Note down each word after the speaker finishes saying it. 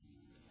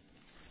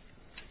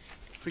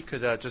If we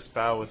could just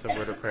bow with a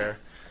word of prayer.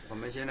 我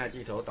们现在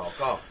低头祷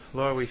告。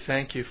 Lord, we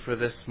thank you for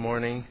this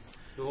morning.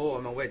 主，我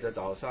们为着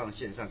早上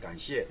献上感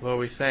谢。 Lord,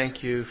 we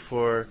thank you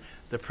for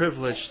the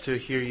privilege to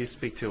hear you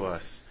speak to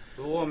us.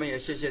 主，我们也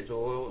谢谢主，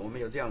我们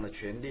有这样的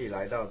权利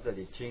来到这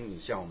里听你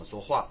向我们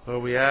说话。 Lord,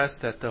 we ask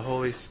that the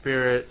Holy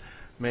Spirit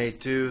may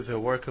do the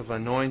work of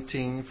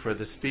anointing for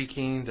the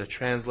speaking, the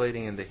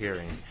translating, and the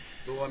hearing.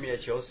 主，我们也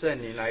求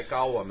圣灵来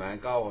高我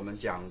们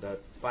讲的、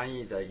翻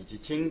译的以及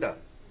听的。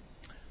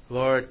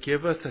 Lord,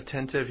 give us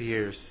attentive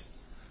ears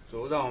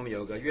主，让我们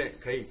有个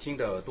可以听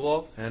的耳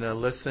朵， and a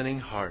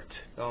listening heart.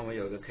 让我们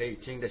有个可以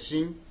听的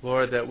心。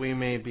 Lord, that we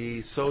may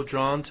be so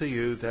drawn to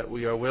you that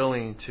we are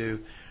willing to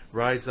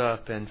rise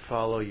up and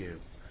follow you.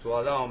 主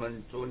啊，让我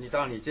们主，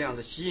当你这样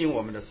的吸引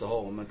我们的时候，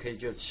我们可以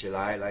就起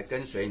来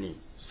跟随你。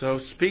 So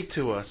speak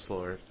to us,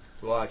 Lord.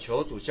 主啊，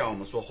求主向我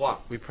们说话。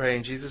 We pray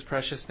in Jesus'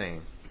 precious name.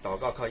 祷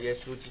告靠耶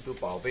稣基督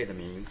宝贝的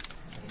名。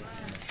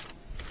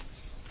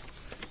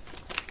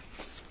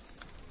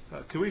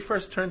 Could we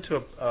first turn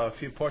to a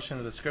few portions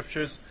of the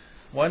scriptures?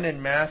 One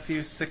in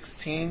Matthew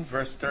 16,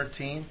 verse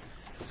 13.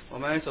 我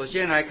们首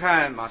先来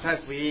看马太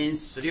福音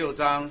16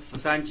章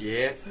13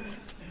节。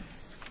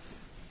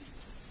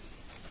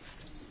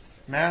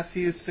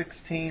 Matthew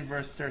 16,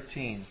 verse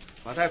 13.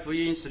 马太福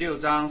音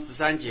16章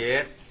13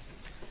节。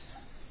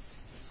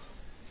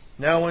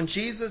 Now when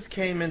Jesus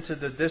came into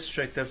the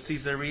district of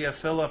Caesarea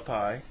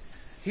Philippi,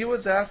 he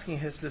was asking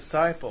his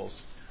disciples,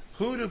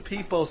 "Who do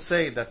people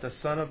say that the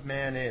Son of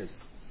Man is?"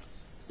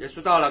 耶稣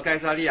到了盖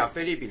撒利亚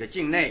腓立比的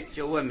境内，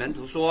就问门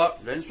徒说：“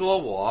人说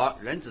我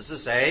人子是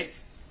谁？”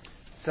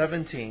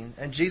 17.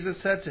 And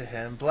Jesus said to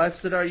him,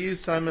 "Blessed are you,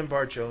 Simon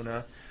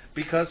Bar-Jonah,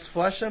 because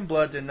flesh and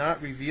blood did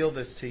not reveal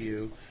this to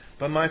you,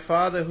 but my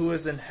Father who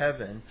is in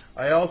heaven.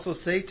 I also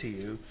say to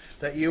you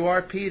that you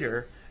are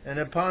Peter, and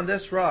upon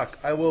this rock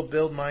I will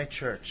build my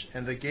church,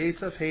 and the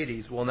gates of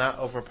Hades will not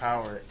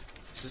overpower it."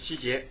 17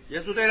节，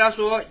耶稣对他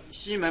说：“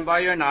西门巴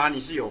约拿，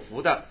你是有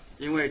福的，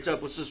因为这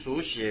不是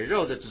属血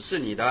肉的指示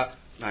你的，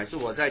乃是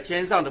我在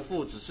天上的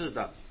父指示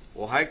的。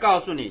我还告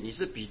诉你，你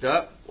是彼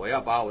得，我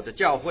要把我的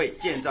教会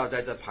建造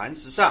在这磐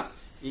石上，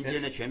阴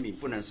间的权柄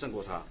不能胜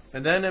过他。”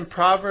 And then in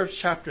Proverbs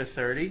chapter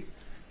 30,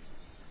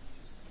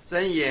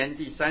 箴言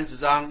第30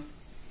章。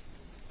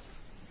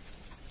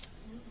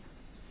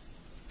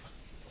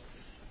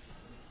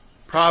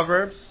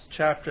 Proverbs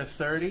chapter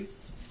 30,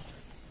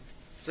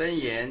 箴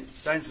言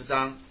30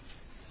章，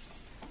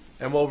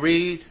 and we'll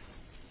read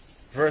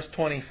verse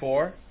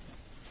 24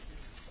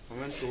我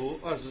们读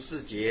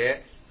24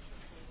节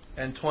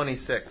and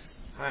 26.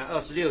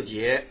 和26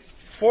节。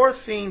 Four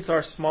things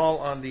are small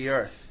on the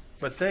earth,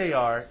 but they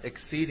are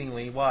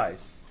exceedingly wise.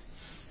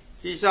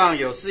 地上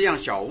有4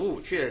样小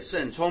物，却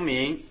甚聪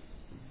明。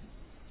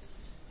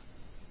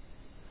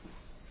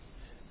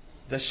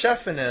 The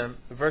Shephanim,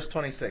 verse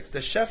 26,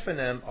 the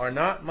Shephanim are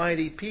not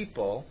mighty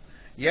people,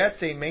 yet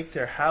they make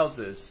their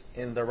houses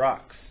in the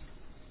rocks.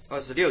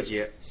 26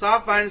节，沙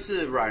番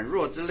是软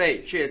弱之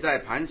类，却在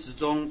磐石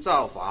中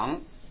造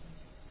房。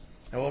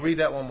 And we'll read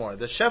that one more.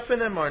 The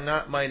Shephanim are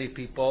not mighty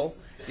people,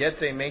 yet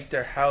they make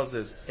their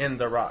houses in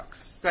the rocks.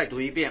 再读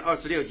一遍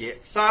26节，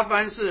沙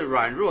番是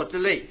软弱之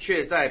类，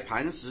却在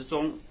磐石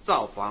中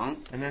造房。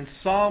 And then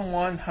Psalm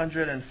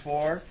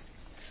 104,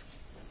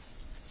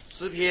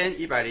 诗篇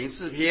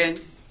104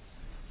篇，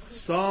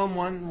 Psalm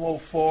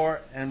 104,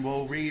 and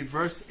we'll read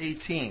verse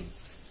 18.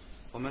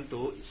 我们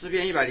读诗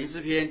篇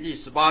104篇第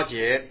18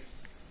节。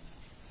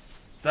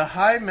 The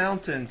high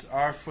mountains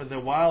are for the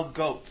wild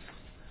goats.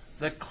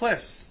 The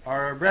cliffs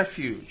are a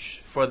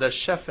refuge for the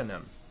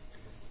Shephanim.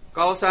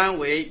 高山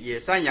为野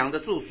山羊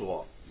的住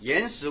所，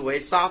岩石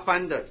为沙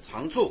番的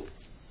长处。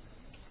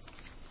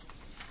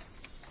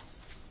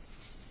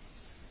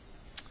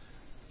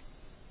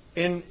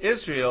 In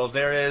Israel,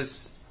 there is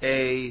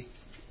a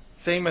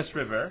famous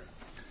river.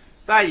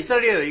 在以色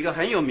列有一个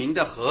很有名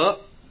的河，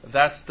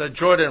 That's the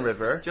Jordan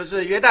River. 就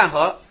是约旦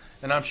河。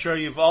 And I'm sure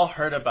you've all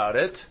heard about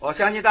it. 我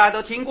相信大家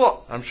都听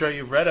过， I'm sure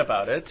you've read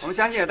about it. 我们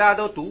相信也大家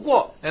都读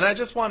过。 And I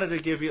just wanted to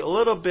give you a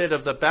little bit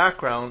of the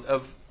background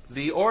of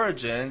the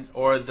origin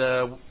or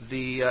the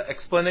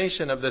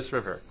explanation of this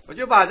river. 我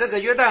就把这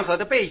个约旦河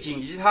的背景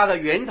以及它的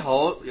源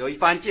头有一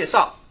番介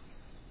绍。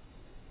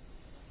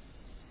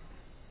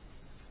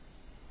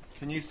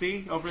 Can you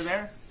see over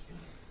there?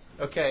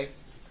 Okay.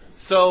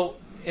 So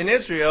in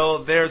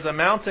Israel, there's a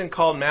mountain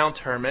called Mount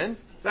Hermon.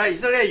 在以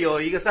色列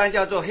有一个山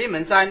叫做黑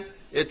门山，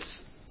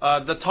 It's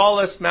the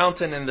tallest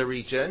mountain in the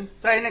region.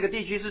 在那个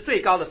地区是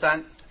最高的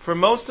山。 For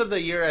most of the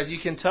year, as you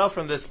can tell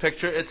from this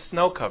picture, it's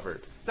snow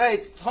covered. 在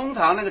通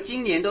常那个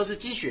今年都是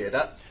积雪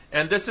的。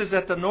 And this is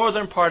at the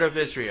northern part of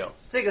Israel.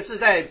 这个是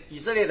在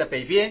以色列的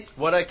北边。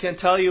 What I can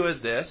tell you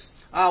is this,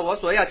 我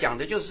所要讲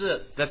的就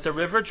是that the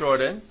River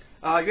Jordan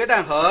约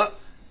旦河。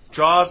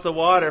 draws the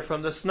water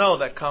from the snow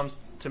that comes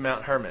to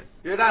Mount Hermon.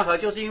 约旦河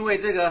就是因为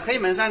这个黑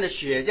门山的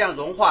雪这样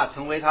融化，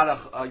成为它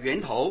的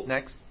源头。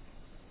 Next.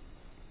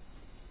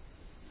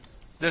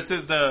 This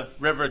is the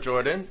River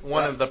Jordan,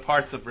 one of the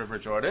parts of River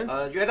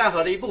Jordan. 约旦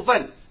河的一部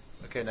分。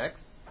 Okay, next.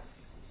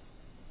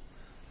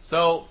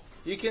 So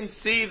you can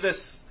see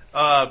this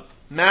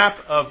map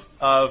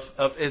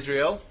of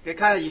Israel. 可以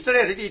看到以色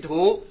列的地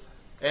图，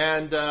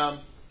 And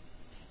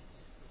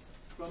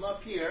from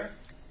up here,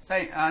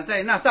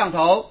 在那上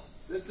头，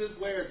 this is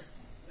where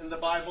in the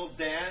Bible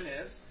Dan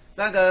is.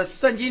 那个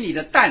圣经里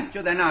的但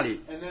就在那里。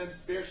 And then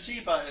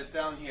Beersheba is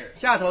down here.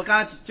 下头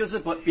刚刚就是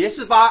别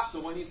是巴， So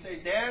when you say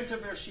Dan to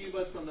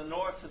Beersheba, it's from the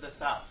north to the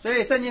south. 所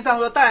以圣经上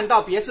说但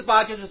到别是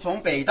巴就是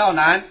从北到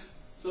南，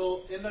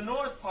 So in the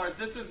north part,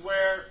 this is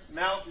where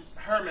Mount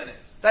Hermon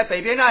is. 在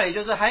北边那里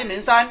就是海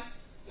门山。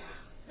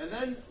 And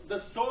then the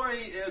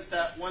story is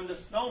that when the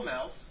snow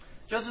melts,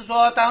 就是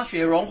说当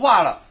雪融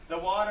化了， the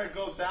water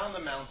goes down the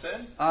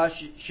mountain,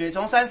 雪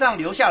从山上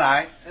流下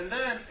来， and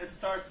then it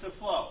starts to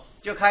flow.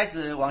 就开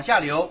始往下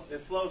流，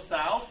 It flows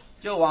south,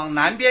 就往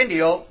南边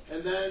流，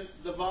 and then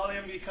the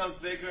volume becomes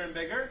bigger and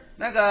bigger.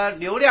 那个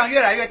流量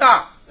越来越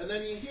大， And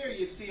then here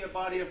you see a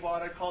body of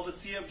water called the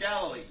Sea of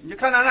Galilee. 你就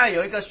看到那里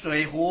有一个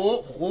水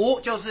湖，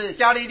湖就是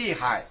加利利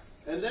海，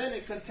 And then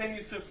it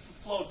continues to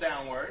flow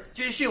downward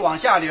继续往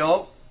下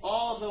流，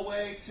 all the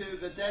way to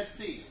the Dead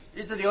Sea.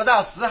 一直流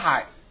到死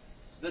海。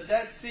 The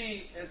Dead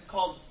Sea is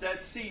called Dead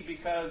Sea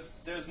because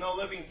there's no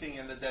living thing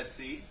in the Dead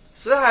Sea.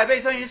 死海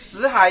被称为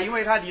死海，因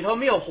为它里头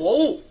没有活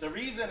物， The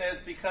reason is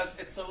because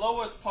it's the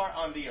lowest part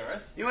on the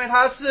earth. 因为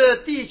它是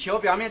地球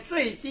表面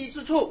最低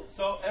之处，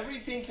 So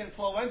everything can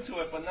flow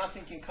into it, but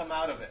nothing can come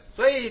out of it.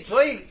 所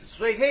以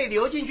水可以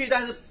流进去，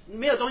但是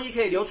没有东西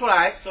可以流出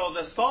来， So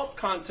the salt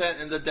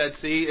content in the Dead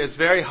Sea is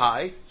very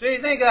high. 所以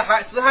那个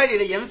死海里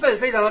的盐分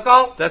非常的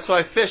高， That's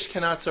why fish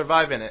cannot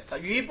survive in it.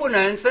 鱼不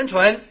能生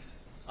存。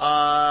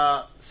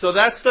 So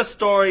that's the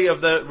story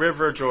of the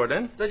River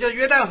Jordan. 这就是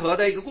约旦河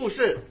的一个故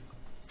事。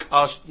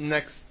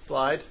 Next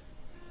slide.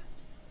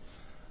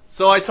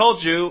 So I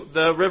told you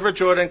the River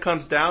Jordan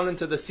comes down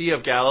into the Sea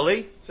of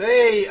Galilee. 所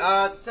以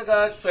这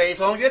个水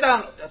从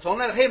从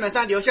那个黑门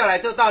山流下来，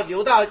就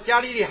流到加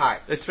利利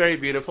海， It's very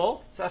beautiful.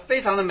 是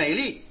非常的美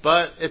丽。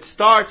 But it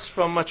starts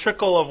from a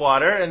trickle of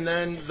water, and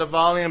then the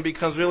volume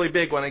becomes really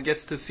big when it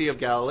gets to Sea of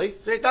Galilee.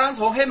 所以当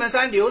从黑门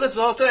山流的时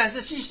候，虽然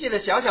是细细的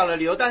小小的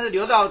流，但是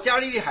流到加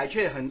利利海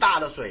却很大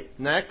的水。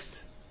 Next.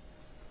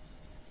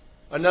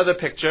 Another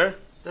picture.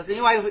 这是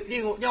另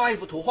外一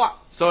幅图画。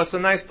 So it's a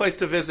nice place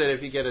to visit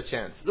if you get a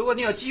chance. 如果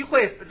你有机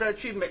会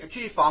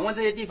去访问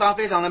这些地方，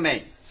非常的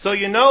美。 So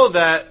you know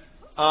that,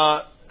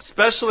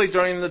 especially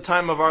during the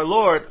time of our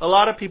Lord, a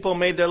lot of people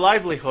made their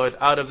livelihood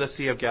out of the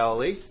Sea of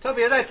Galilee. 特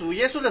别在主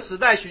耶稣的时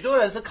代，许多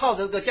人是靠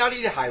着这个加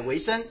利利海为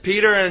生。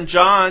 Peter and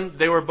John,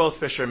 they were both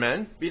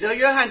fishermen, 彼得、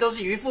约翰都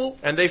是渔夫，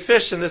 and they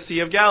fished in the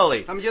Sea of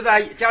Galilee. 他们就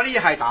在加利利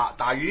海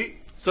打鱼。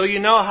 So you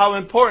know how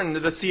important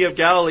the Sea of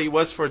Galilee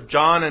was for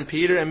John and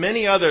Peter and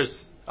many others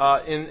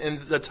in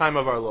the time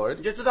of our 你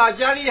Lord. 就知道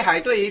加利利海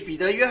对于彼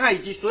得、约翰以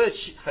及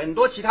很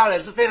多其他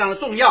人是非常的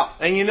重要。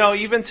 And you know,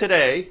 even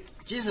today,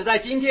 即使在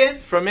今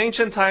天， from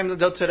ancient times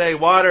until today,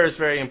 water is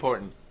very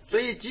important. 所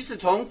以即使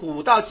从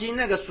古到今，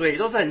那个水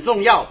都是很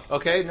重要。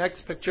 Okay,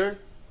 next picture.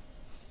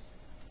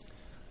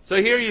 So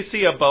here you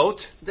see a boat.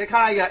 你再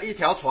看到一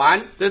条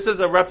船， This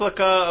is a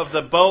replica of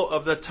the boat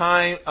of the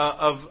time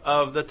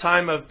of the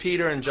time of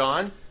Peter and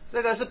John.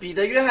 这个是彼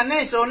得、约翰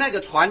那时候那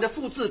个船的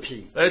复制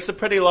品， It's a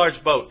pretty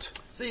large boat.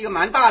 是一个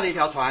蛮大的一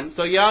条船。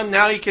 So yeah,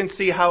 now you can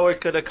see how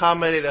it could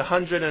accommodate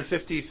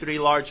 153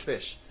 large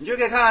fish. 你就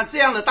可以看到这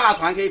样的大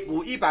船可以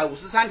捕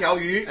153条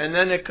鱼。 And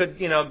then it could,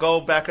 go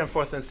back and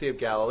forth in Sea of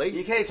Galilee.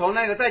 你可以从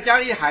那个在加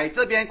利利海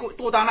这边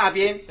渡到那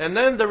边， And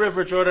then the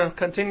River Jordan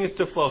continues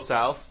to flow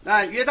south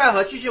那约旦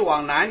河继续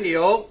往南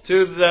流，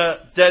 to the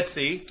Dead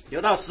Sea.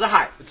 流到死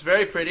海， It's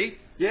very pretty.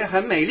 也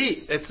很美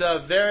丽， It's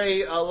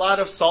a lot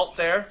of salt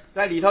there.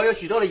 在里头有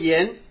许多的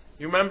盐。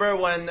 You remember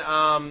when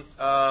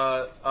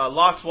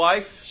Lot's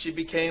wife, she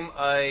became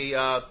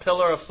a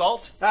pillar of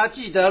salt? 大家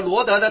记得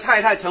罗德的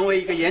太太成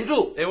为一个盐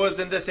柱， It was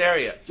in this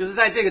area. 就是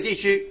在这个地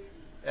区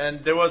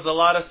And there was a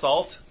lot of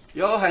salt.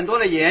 有很多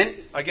的盐，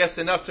 I guess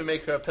enough to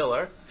make her a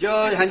pillar.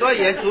 有很多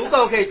盐足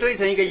够可以堆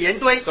成一个盐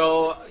堆。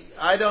 So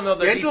I don't know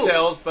the 盐柱。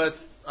 details, but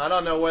I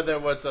don't know whether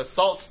it was a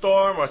salt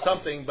storm or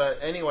something.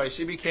 But anyway,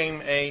 she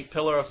became a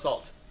pillar of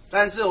salt.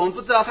 但是我们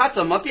不知道它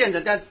怎么变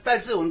的，但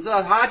是我们知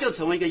道它就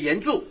成为一个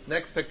盐柱。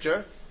 Next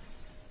picture.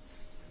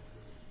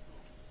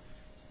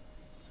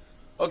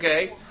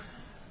 Okay.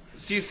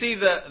 So you see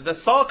the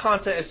salt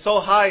content is so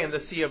high in the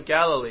Sea of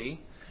Galilee.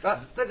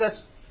 这个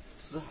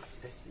死海，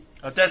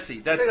 Dead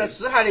Sea. 这个 Dead Sea.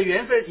 死海的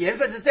盐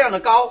分是这样的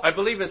高， I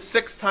believe it's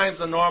 6 times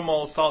the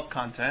normal salt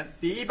content.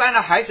 比一般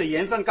的海水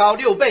盐分高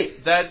6倍，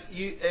 That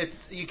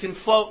you can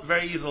float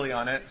very easily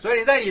on it. 所以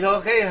你在里头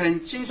可以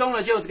很轻松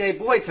的就可以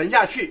不会沉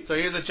下去。 So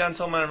here's a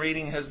gentleman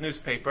reading his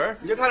newspaper.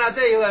 你就看到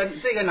这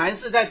个男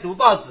士在读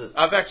报纸，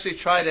 I've actually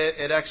tried it.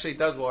 It actually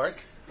does work.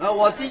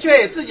 我的确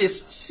也自己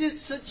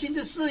亲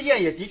自试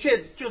验，也的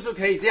确就是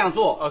可以这样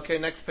做。 Okay,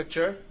 next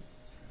picture.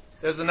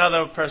 There's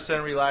another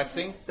person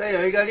relaxing. 这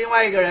有另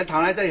外一个人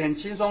躺在这里很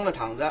轻松的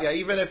躺着， Yeah,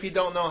 even if you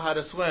don't know how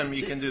to swim,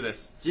 you can do this.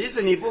 即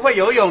使你不会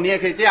游泳，你也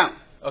可以这样。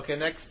 Okay,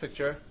 next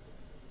picture.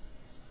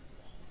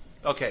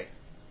 Okay.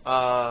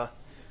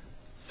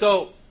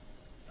 So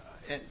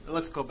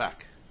let's go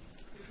back.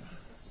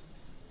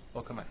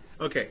 Oh, come on.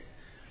 Okay.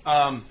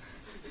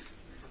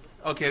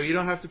 Okay, you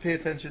don't have to pay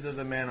attention to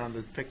the man on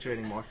the picture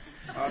anymore.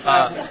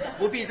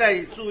 不必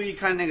再注意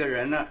看那个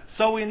人了。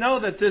 So we know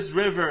that this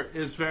river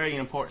is very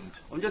important.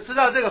 我们就知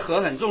道这个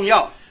河很重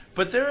要。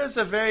 But there is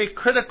a very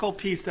critical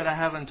piece that I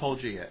haven't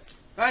told you yet.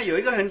 当然有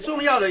一个很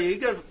重要的有一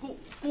个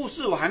故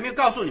事我还没有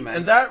告诉你 And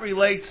们， that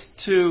relates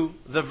to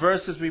the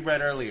verses we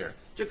read earlier.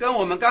 就跟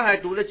我们刚才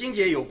读的经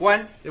节有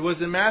关， It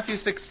was in Matthew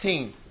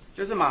 16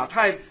就是马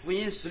太福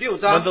音16 when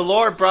the 章。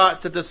 Lord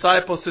brought the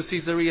disciples to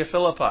Caesarea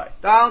Philippi.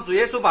 当主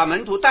耶稣把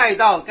门徒带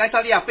到该撒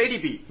利亚腓立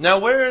比， Now,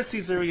 where is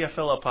Caesarea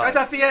该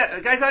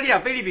Philippi? 撒利亚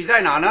腓立比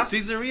在哪呢？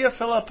 Caesarea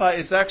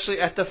Philippi is actually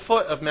at the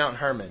foot of Mount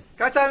Hermon.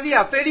 该撒利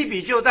亚腓立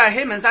比就在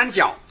黑门山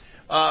脚。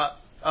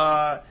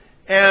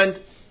 And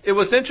it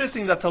was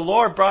interesting that the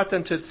Lord brought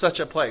them to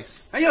such a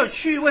place. 很有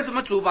趣，为什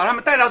么主把他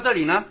们带到这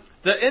里呢？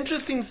 The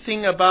interesting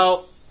thing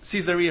about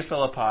Caesarea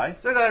Philippi,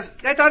 这个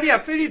该撒利亚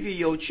腓立比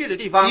有趣的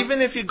地方， even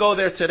if you go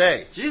there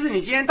today, 即使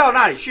你今天到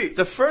那里去，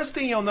 the first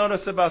thing you'll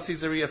notice about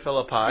Caesarea 第一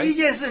Philippi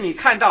件事你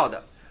看到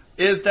的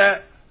is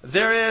that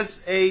there is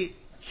a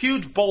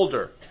huge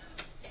boulder.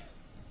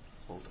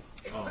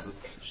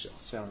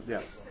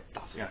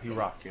 Yeah, you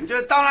rock. 你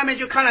就到那边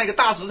就看到一个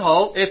大石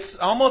头， It's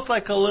almost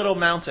like a little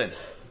mountain.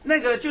 那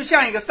个就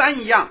像一个山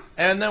一样。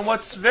 And then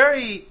what's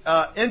very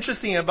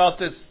interesting about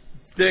this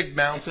big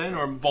mountain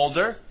or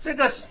boulder 这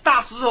个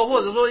大石头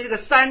或者说一个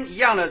山一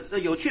样的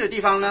有趣的地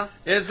方呢，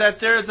 is that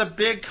there is a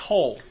big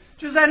hole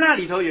就是在那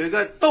里头有一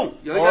个洞，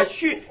有一个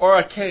穴，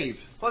 or a cave.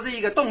 或是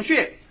一个洞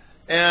穴。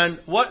 And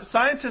what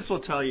scientists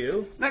will tell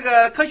you 那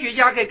个科学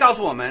家可以告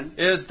诉我们，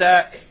 is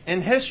that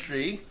in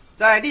history,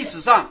 在历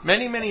史上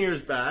many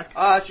years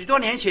back, 许多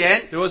年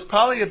前， there was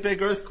probably a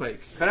big earthquake.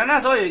 可能那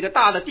时候有一个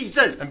大的地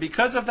震， And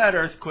because of that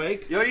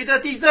earthquake, 由于这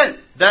地震，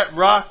 that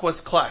rock was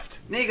cleft.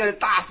 那个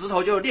大石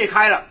头就裂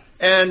开了。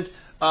 And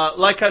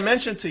like I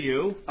mentioned to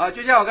you,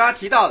 就像我刚刚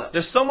提到的，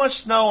 there's so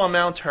much snow on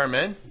Mount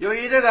Hermon 由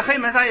于这个黑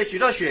门山有许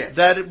多雪，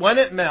 that when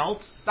it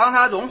melts, 当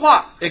它融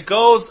化， it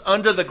goes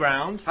under the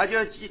ground 它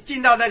就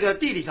进到那个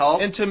地里头，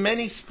 into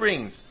many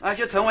springs.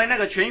 就成为那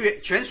个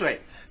泉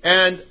水，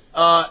 And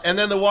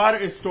then the water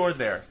is stored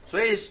there.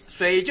 所以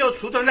水就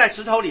储存在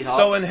石头里头。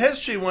 So in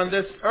history, when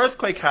this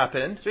earthquake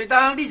happened, 所以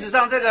当历史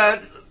上这个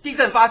地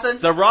震发生，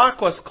 the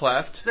rock was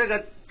cleft, 这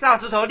个大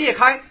石头裂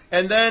开，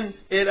 and then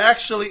it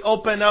actually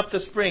opened up the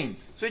springs.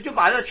 所以就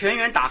把这个泉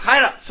源打开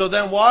了， So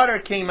then water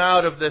came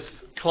out of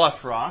this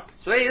cleft rock,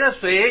 所以这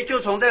水就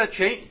从这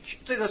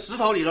个石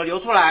头里头流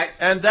出来，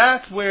 and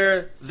that's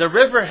where the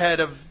riverhead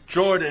of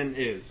Jordan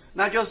is.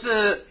 那就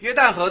是约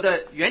旦河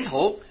的源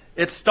头，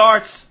 It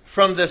starts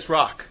from this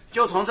rock.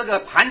 就从这个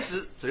磐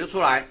石流出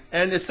来。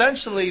 And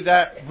essentially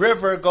that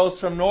river goes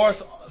from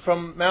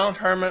Mount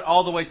Hermon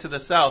all the way to the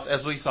south,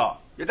 as we saw.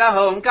 约旦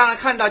河我们刚才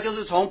看到就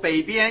是从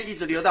北边一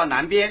直流到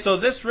南边， So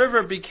this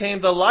river becomes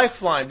the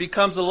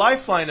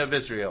lifeline of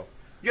Israel.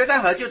 约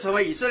旦河就成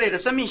为以色列的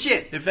生命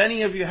线。 If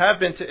any of you have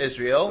been to 如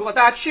Israel, 果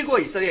大家去过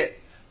以色列，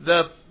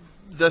 the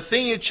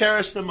thing you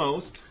cherish the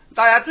most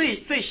大家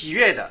最喜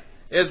悦的，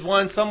 is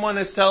when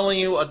someone is selling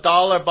you $1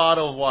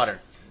 bottle of water,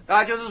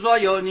 大家就是说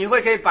你可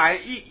以买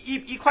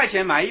一块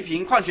钱买一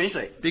瓶矿泉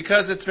水，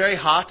 because it's very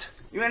hot,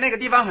 因为那个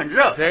地方很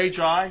热， very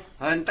dry.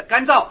 很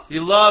干燥，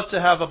 You love to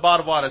have a bottle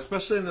of water,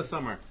 especially in the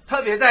summer.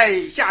 特别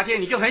在夏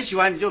天你就很喜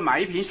欢，你就买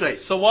一瓶水，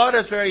 So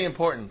water is very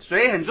important,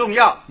 水很重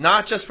要，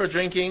 not just for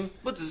drinking,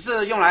 不只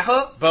是用来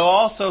喝， but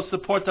also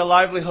support the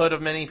livelihood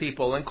of many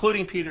people,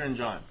 including Peter and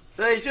John.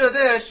 所以就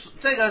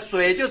这个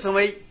水就成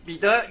为彼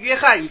得、约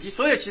翰以及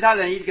所有其他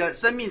人一个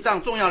生命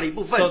上重要的一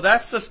部 So 分。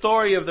 that's the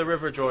story of the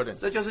River Jordan.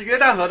 这就是约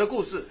旦河的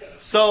故事。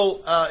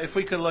 So if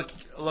we could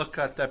look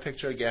at that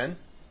picture again.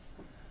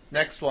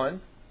 Next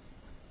one.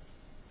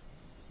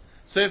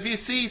 So if you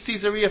see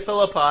Caesarea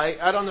Philippi,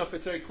 I don't know if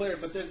it's very clear,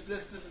 but this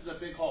is a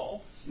big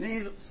hole.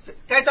 你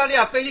该撒利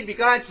亚腓立比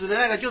刚才指的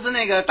那个就是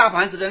那个大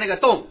磐石的那个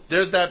洞，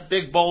 There's that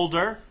big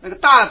boulder, 那个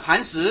大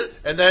磐石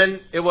and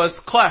then it was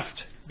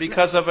cleft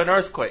because of an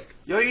earthquake.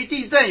 由于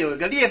地震有一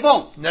个裂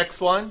缝。 Next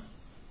one.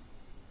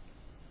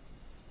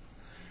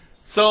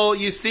 So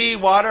you see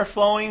water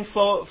flowing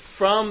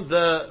from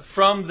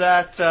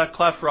that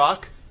cleft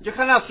rock, 你就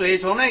看到水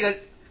从那个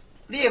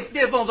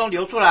裂缝中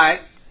流出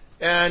来，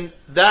 and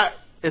that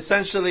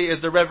essentially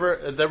is the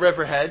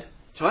riverhead.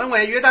 成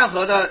为约旦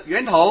河的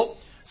源头。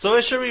 So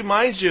it should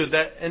remind you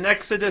that in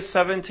Exodus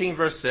 17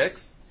 verse 6,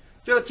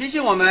 就提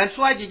醒我们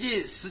出埃及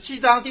记17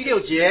章第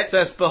6节 it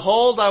says,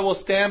 Behold, I will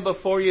stand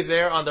before you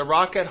there on the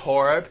rock at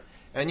Horeb,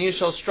 and you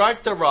shall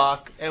strike the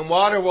rock, and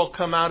water will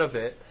come out of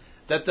it,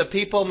 that the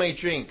people may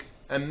drink.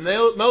 And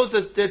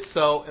Moses did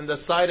so in the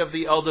sight of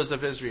the elders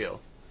of Israel.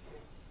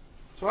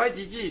 出埃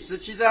及记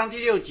17章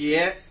第6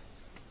节，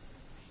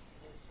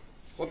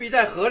我必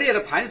在河裂的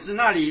磐石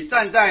那里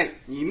站在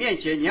你面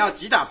前，你要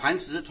击打磐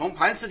石，从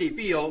磐石里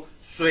必有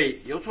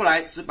水流出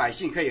来，使百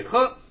姓可以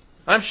喝。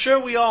 I'm sure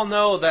we all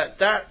know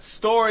that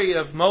story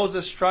of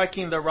Moses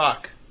striking the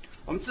rock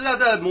我们知道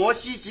这摩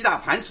西击打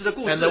磐石的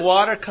故 and the 事，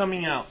 water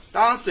coming out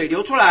当水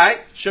流出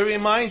来， should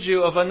remind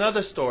you of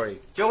another story.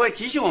 就会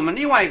提醒我们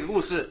另外一个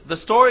故事。 The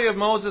story of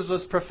Moses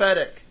was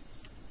prophetic.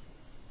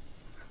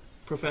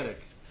 Prophetic.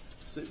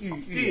 是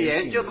预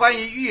言就关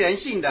于预言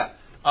性的，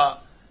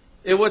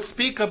 It would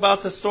speak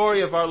about the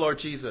story of our Lord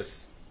Jesus.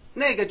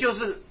 那个就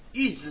是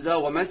预指的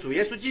我们主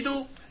耶稣基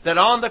督 That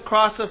on the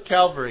cross of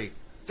Calvary,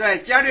 在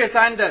加略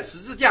山的十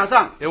字架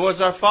上， it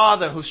was our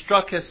Father who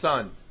struck his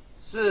Son.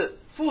 是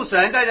父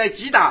神在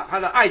击打他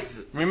的爱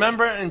子。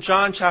 Remember in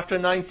John chapter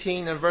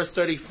 19 and verse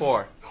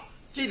 34,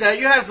 记得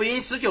约翰福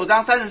音19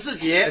章34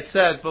节 it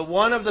says, But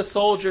one of the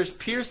soldiers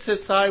pierced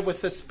his side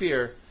with a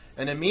spear,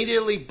 and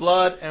immediately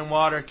blood and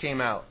water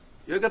came out.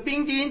 有一个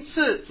兵丁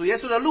刺主耶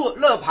稣的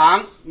肋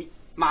旁，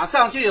马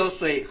上就有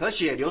水和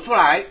血流出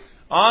来。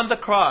 On the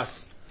cross,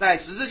 在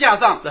十字架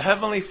上， the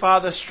Heavenly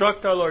Father struck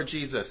our Lord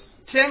Jesus,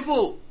 天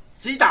父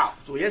击打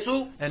主耶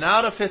稣， and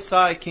out of his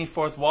side came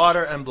forth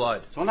water and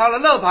blood. 从他的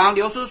肋旁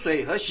流出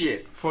水和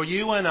血， For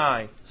you and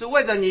I, 是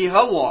为着你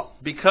和我，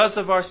 because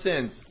of our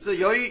sins, 是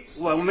由于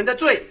我们的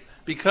罪，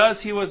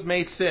 because he was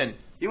made sin,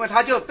 因为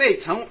他就被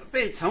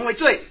成为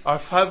罪， our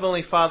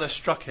Heavenly Father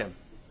struck him,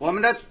 我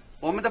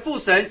们的父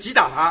神击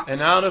打他，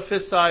 and out of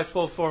his side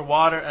flowed forth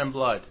water and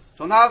blood.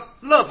 从他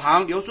肋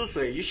旁流出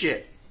水与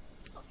血。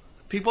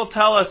 People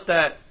tell us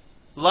that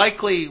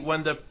likely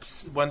when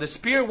the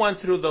spear went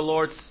through the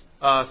Lord's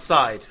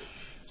side,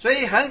 所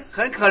以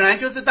很可能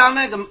就是当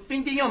那个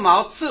兵丁用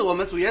矛刺我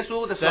们主耶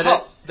稣的时 that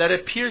候，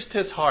 it pierced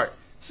his heart.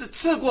 是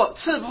刺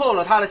破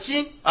了他的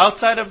心，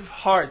 Outside of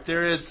heart,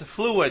 there is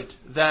fluid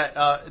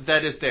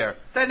that is there.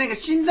 在那个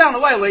心脏的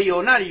外围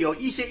那里有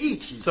一些液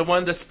体。 So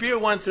when the spear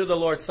went through the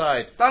Lord's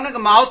side, 当那个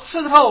矛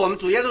刺透我们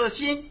主耶稣的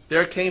心，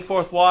 there came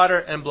forth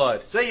water and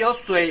blood. 所以有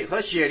水和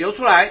血流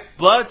出来。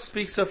 Blood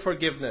speaks of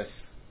forgiveness,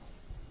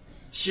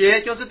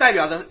 血就是代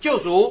表着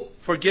救赎，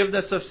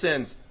 forgiveness of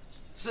sins.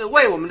 是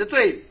为我们的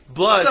罪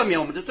Blood 赦免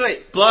我们的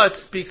罪。 Blood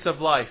speaks of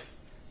life.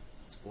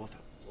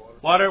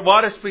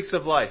 Water speaks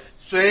of life.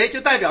 水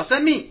就代表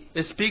生命，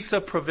 It speaks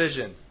of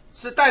provision.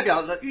 是代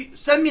表着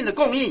生命的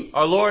供应。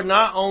 Our Lord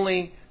not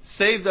only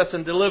saved us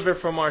and delivered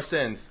from our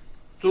sins,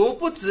 主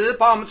不只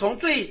把我们从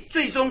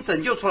最终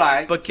拯救出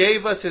来， but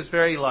gave us His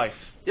very life.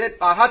 也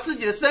把他自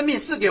己的生命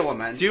赐给我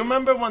们 Do。you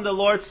remember when the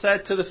Lord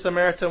said to the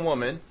Samaritan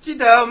woman, 记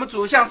得我们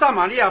主向撒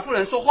玛利亚妇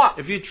人说话，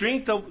 If you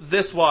drink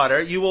this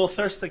water, you will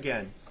thirst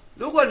again.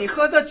 如果你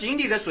喝这井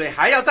里的水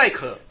还要再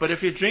渴， But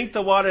if you drink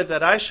the water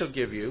that I shall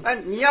give you,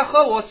 但你要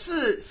喝我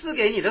赐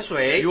给你的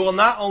水 you，will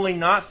not only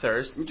not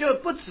thirst, 你就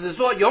不只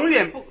说永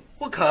远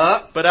不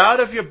渴， but out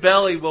of your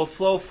belly will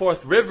flow forth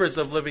rivers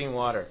of living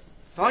water.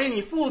 所以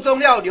你腹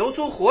中要流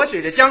出活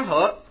水的江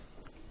河。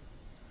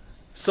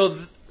 So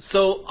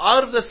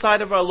out of the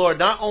side of our Lord,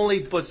 not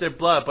only was there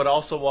blood, but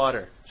also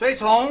water. 所以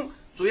从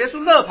主耶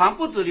稣肋旁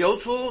不只流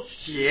出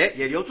血，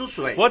也流出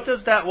水。 What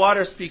does that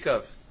water speak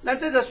of? 那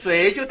这个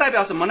水就代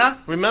表什么呢？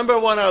 Remember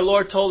when our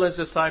Lord told His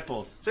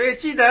disciples, 所以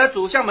记得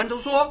主向门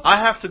徒说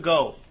I have to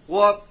go,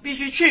 我必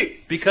须去，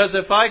 because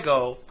if I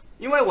go,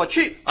 因为我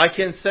去 I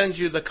can send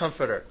you the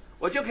Comforter.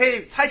 我就可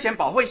以差遣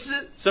保惠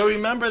师。 So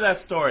remember that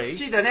story.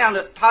 记得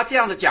他这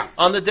样的讲，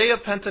 On the day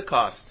of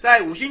Pentecost, 在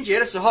五旬节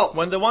的时候，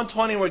 when the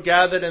 120 were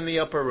gathered in the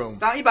upper room,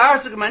 当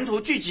120个门徒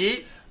聚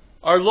集，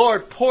 our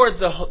Lord poured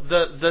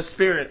the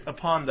Spirit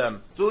upon them.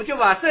 主就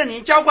把圣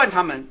灵浇灌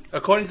他们。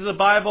 According to the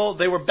Bible,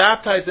 they were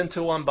baptized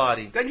into one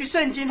body. 根据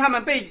圣经，他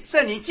们被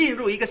圣灵进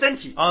入一个身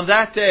体。 On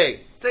that day,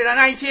 在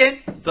那一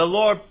天， the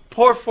Lord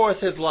poured forth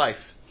His life.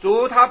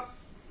 主他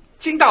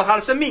倾倒他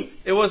的生命，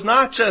 It was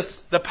not just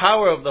the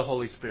power of the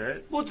Holy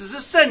Spirit, 不只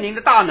是圣灵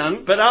的大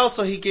能， but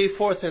also He gave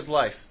forth His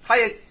life. 他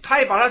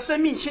也把他的生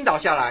命倾倒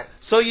下来。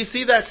 So you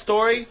see that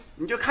story?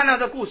 你就看到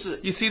这故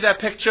事， You see that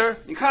picture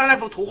你看到那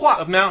幅图画，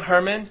 of Mount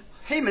Hermon?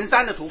 黑门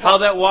山的图 How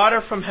画。 that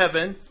water from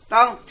heaven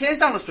当天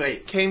上的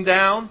水 came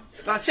down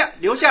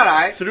流下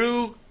来，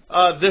 through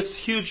this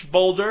huge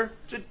boulder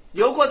就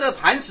流过这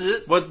磐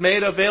石， was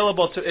made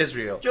available to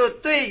Israel. 就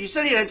对以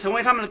色列人成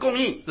为他们的供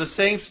应。 The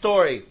same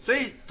story. 所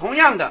以同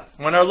样的，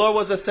 When our Lord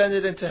was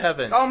ascended into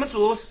heaven, 当我们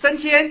主升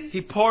天，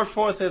 He poured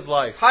forth His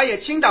life. 他也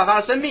倾倒他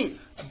的生命。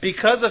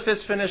 Because of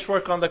His finished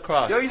work on the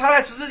cross, 由于他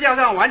在十字架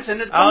上完成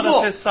的工 out of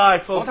作， His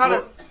side 从他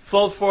的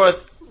flowed forth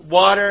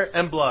water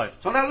and blood,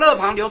 从他肋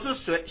旁流出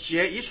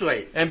血与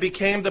水， and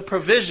became the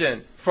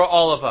provision for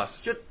all of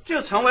us,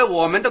 就成为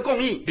我们的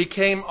供应，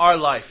 became our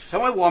life.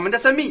 成为我们的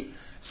生命。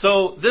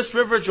 So this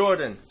river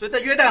Jordan 所以在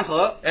约旦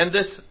河， and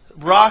this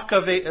rock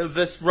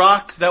this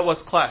rock that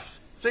was cleft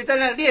所以在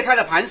那裂开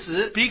的磐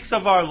石， speaks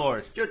of our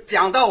Lord, 就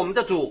讲到我们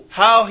的主，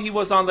 how He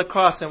was on the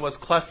cross and was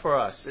cleft for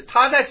us,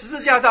 他在十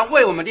字架上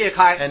为我们裂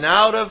开， and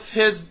out of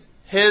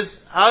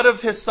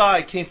His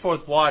side came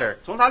forth water,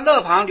 从他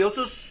肋旁流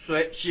出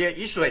血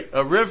与水，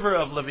 a river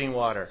of living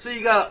water. 是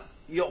一个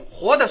有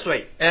活的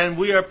水。 And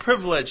we are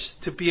privileged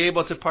to be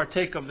able to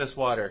partake of this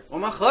water. 我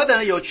们何等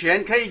的有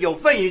权，可以有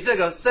份于这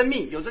个生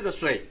命，有这个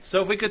水。 So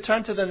if we could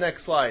turn to the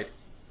next slide.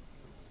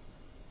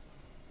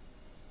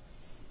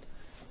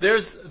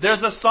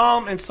 There's a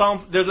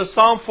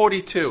Psalm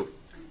 42.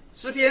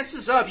 诗篇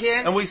42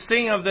篇 And we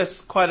sing of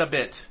this quite a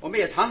bit. 我们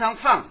也常常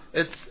唱，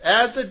 It's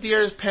as the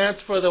deer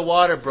pants for the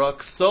water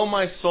brook, so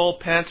my soul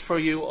pants for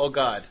you, O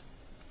God.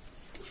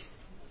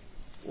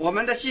 我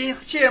们的心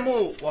切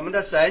慕我们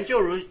的神，就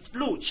如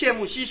鹿切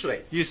慕溪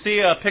水。 You see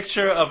a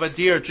picture of a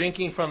deer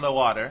drinking from the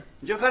water.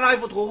 你就看到一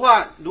幅图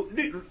画，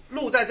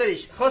鹿在这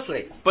里喝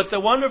水。 But the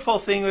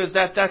wonderful thing is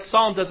that that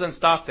psalm doesn't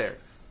stop there.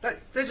 但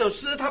这首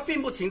诗它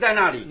并不停在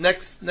那里。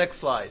 Next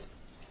slide.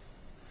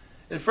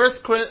 In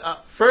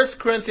 1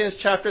 Corinthians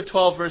chapter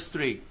 12, verse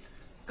 3.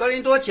 哥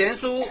林多前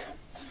书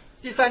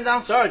第3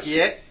章12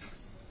节。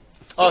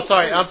 Oh,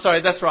 sorry, I'm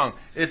sorry, that's wrong.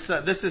 It's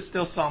this is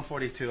still Psalm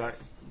 42.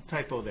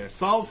 Typo there.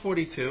 Psalm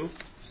 42.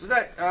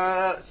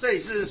 这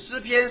里是诗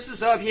篇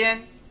42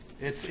篇。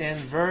 It's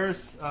in verse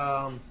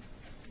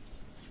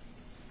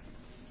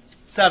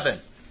 7.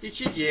 第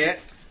7节。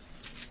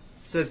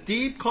 It says,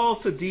 Deep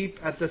calls to deep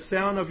at the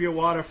sound of your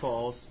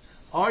waterfalls.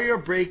 All your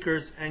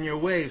breakers and your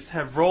waves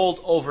have rolled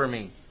over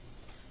me.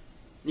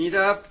 你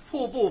的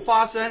瀑布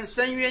发声，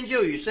深渊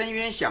就与深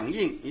渊响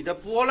应，你的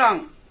波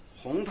浪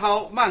洪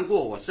涛漫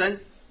过我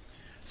身。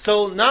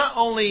 So not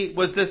only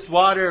was this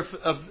water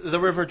of the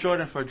River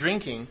Jordan for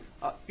drinking,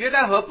 约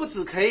旦河不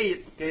只可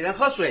以给人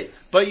喝水，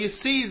 but you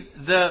see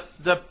the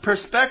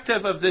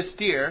perspective of this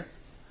deer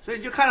所以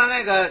你就看到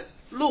那个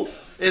鹿，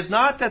 is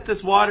not that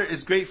this water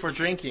is great for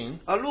drinking,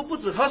 鹿不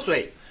只喝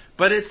水，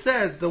 but it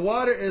says the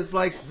water is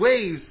like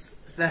waves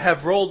that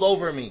have rolled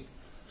over me.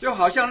 就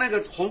好像那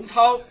个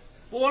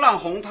波浪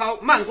洪涛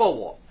漫过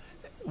我。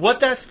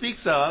 What that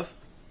speaks of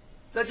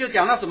这就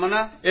讲到什么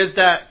呢？ is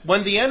that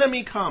when the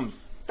enemy comes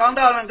当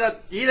到那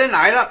个敌人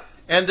来了，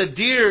 and the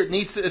deer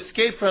needs to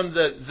escape from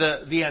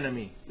the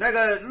enemy, 那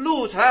个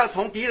鹿才要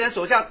从敌人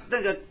手下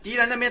那个敌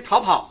人那边逃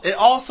跑， it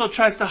also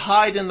tries to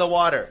hide in the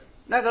water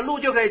那个鹿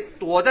就可以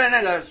躲在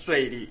那个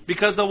水里，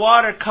 because the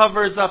water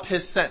covers up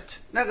his scent.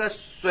 那个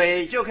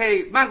水就可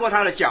以漫过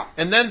他的脚，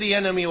 And then the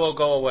enemy will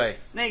go away.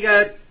 那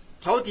个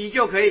仇敌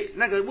就可以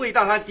那个味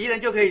道，他敌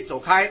人就可以走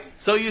开。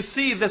 So you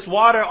see this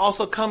water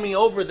also coming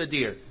over the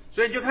deer.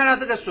 所以就看到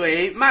这个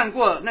水漫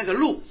过那个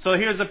鹿， So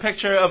here's a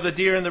picture of the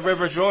deer in the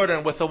River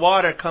Jordan with the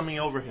water coming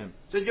over him.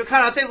 所以就看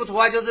到这幅图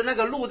画，就是那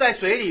个鹿在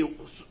水里，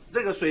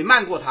这个水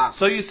漫过它，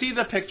 So you see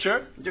the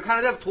picture, 你就看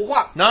到这幅图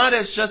画。 not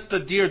as just the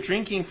deer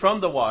drinking from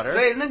the 所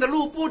water, 以那个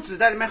鹿不止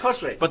在那边喝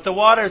水， but the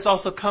water is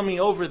also coming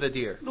over the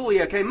deer. 鹿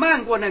也可以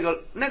漫过那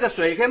个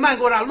水，可以漫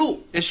过那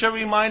鹿。 It should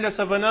remind us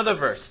of another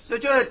verse. 所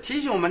以就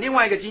提醒我们另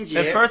外一个经 In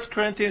节， 1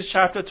 Corinthians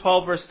chapter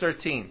 12, verse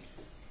 13,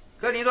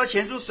 哥林多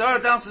前书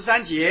12章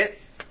13节，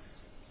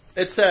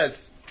 it says,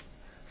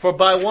 For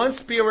by one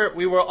Spirit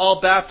we were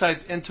all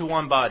baptized into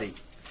one body,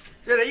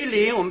 这个一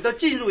灵，我们都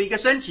进入一个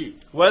身体，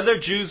 whether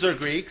Jews or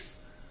Greeks,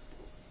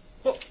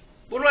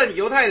 不论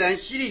犹太人、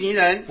希利尼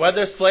人，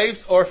 whether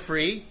slaves or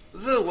free,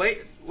 是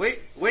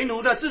为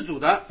奴的、自主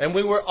的， and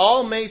we were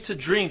all made to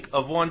drink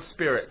of one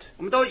Spirit.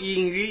 我们都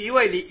隐于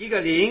一个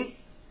灵。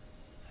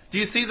 Do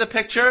you see the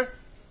picture?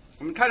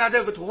 我们看到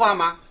这幅图画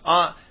吗？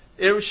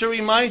 It should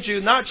remind you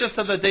not just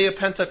of the day of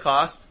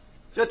Pentecost,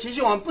 就提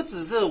醒我们，不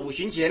只是五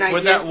旬节那一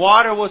where that 天，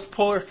 water was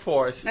poured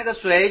forth, 那个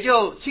水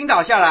就倾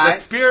倒下 the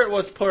来， Spirit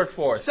was poured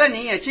forth. 圣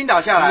灵也倾倒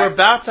下 We 来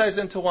were，baptized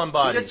into one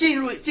我就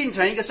body. 进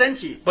成一个身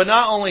体。 But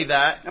not only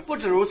that, 那不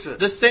止如此，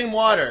 the same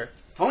water,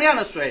 同样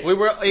的水， we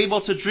were able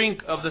to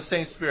drink of the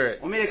same Spirit.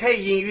 我们也可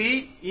以隐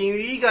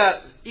于一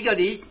个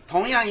灵，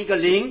同样一个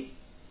灵。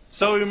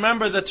 So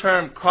remember the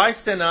term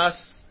Christ in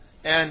us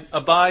and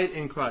abide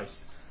in Christ.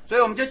 所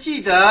以我们就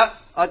记得，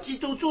基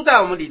督住在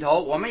我们里头，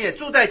我们也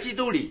住在基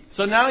督里。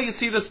 So now you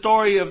see the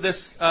story of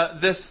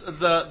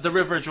the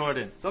River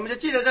Jordan. 所以我们就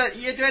记得这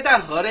约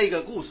旦河的一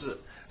个故事，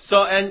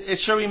 So, and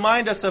it should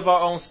remind us of our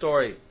own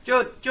story.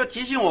 就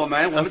提醒我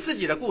们自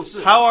己的故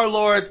事。 How our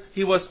Lord,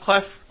 He was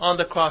cleft on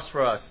the cross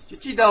for us. 就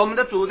记得我们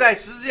的主在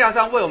十字架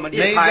上为我们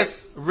裂 Made 开，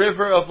 this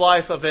river of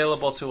life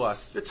available to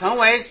us. 就成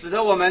为使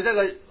得我们这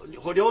个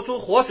流出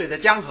活水的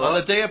江 On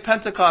河 the。day of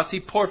Pentecost,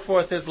 He poured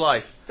forth His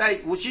life. 在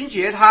五旬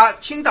节，他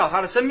倾倒他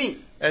的生命，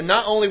 And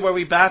not only were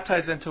we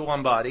baptized into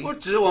one body, 不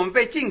止我们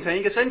被浸成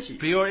一个身体，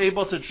 we were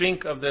able to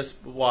drink of this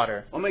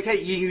water. 我们也可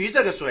以饮于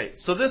这个水。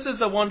 So this is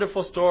the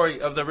wonderful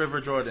story of the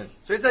River Jordan.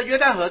 所以这约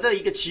旦河这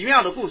一个奇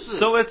妙的故事，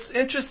 So it's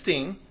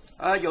interesting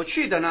有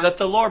趣的呢， that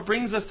the Lord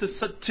brings us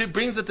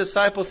brings the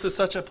disciples to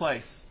such a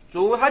place.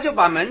 主他就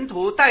把门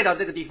徒带到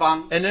这个地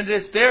方， And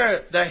it is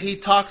there that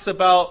He talks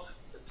about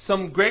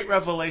some great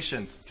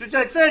revelations. 就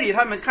在这里，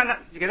他们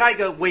给他一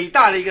个伟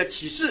大的一个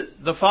启示。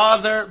 The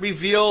Father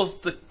reveals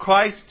the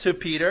Christ to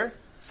Peter,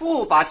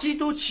 父把基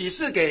督启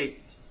示给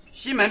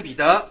西门彼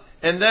得，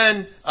 and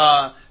then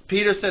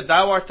Peter said,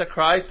 "Thou art the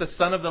Christ, the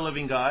Son of the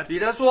living God." 彼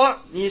得说：“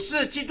你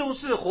是基督，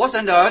是活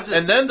神的儿子。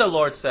 And then the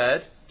Lord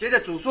said, 接着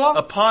主说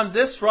 "Upon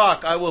this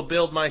rock I will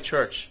build my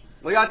church."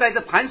 我要在这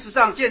磐石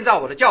上建造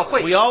我的教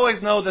会。 We always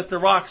know that the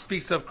rock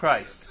speaks of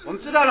Christ, 我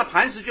们知道了，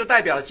磐石就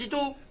代表了基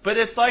督， but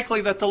it's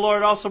likely that the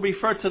Lord also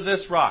referred to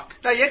this rock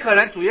但也可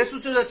能主耶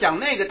稣就是讲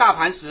那个大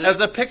磐石，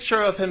 as a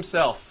picture of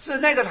Himself. 是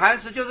那个磐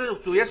石就是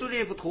主耶稣的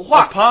一幅图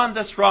画， Upon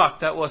this rock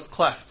that was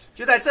cleft.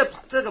 就在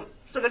这个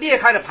这个裂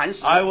开的磐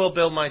石， I will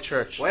build my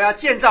church. 我要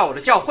建造我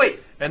的教会。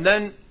 And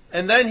then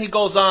he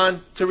goes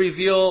on to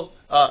reveal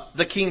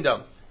the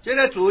kingdom. 接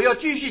着主又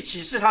继续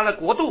启示他的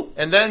国度。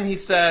 And then he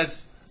says,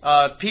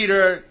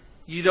 Peter,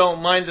 you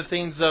don't mind the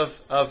things of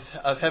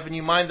heaven,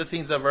 you mind the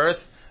things of earth,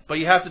 but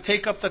you have to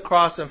take up the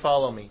cross and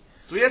follow me.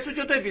 主耶稣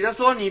就对彼得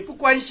说：“你不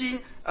关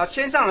心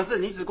天上的事，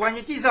你只关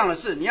心地上的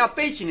事。你要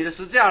背起你的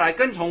十字架来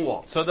跟从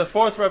我。” So the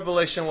fourth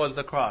revelation was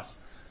the cross.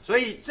 所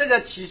以这个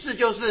启示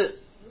就是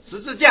十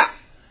字架。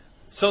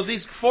 So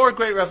these four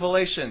great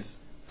revelations,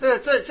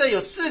 这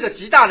有4个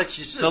极大的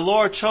启示。 the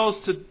Lord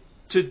chose to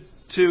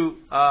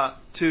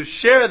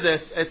share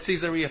this at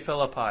Caesarea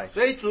Philippi.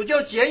 所以主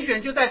就拣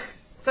选，就在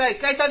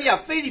该撒利亚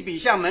腓立比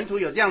向门徒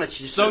有这样的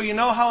启示。 So you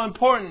know how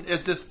important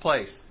is this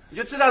place? 你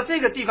就知道这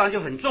个地方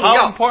就很重 How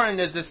要， important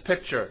is this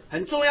picture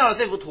很重要的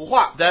这幅图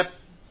画， that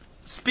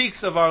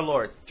speaks of our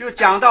Lord? 就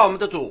讲到我们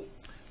的主。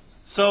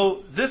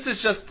 So this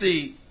is just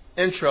the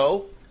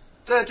intro,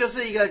 这就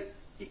是一个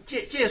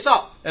介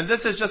绍， and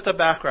this is just the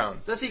background.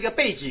 这是一个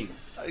背景。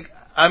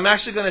 I'm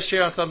actually going to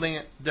share on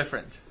something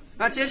different.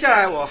 那接下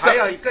来我还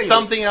要更有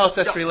Something else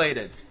that's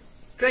related.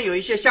 更有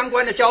一些相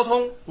关的交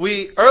通。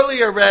 We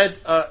earlier read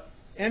an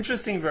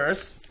interesting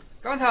verse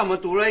刚才我们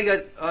读了一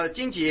个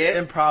经节，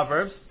 in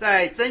Proverbs.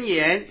 在箴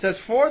言， It says,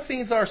 4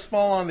 things are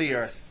small on the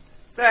earth,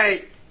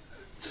 在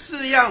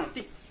世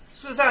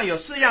上有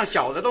4样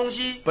小的东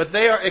西， but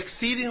they are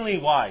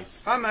exceedingly wise.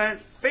 他们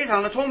非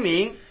常的聪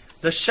明。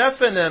 The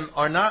Shephanim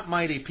are not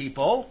mighty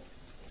people,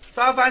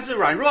 沙番是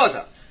软弱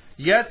的，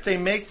 yet they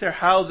make their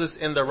houses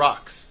in the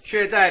rocks.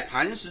 却在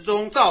磐石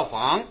中造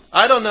房。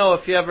 I don't know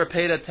if you ever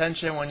paid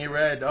attention when you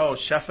read,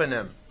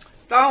 Shephanim.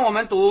 当我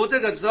们读这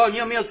个时候，你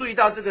有没有注意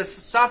到这个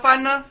沙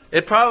番呢？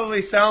 It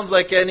probably sounds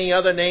like any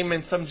other name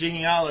in some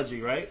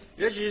genealogy, right?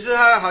 也许是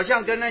它好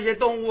像跟那些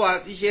动物啊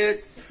一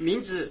些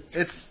名字，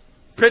 It's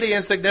pretty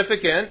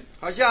insignificant.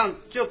 好像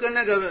就跟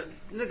那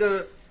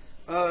个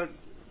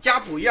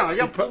家谱一样，好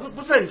像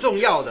不是很重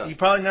要的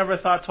You，probably never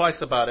thought twice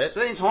about it.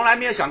 所以你从来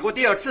没有想过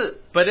第二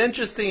次。 But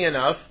interesting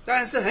enough,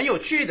 但是很有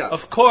趣的，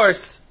 of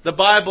course, the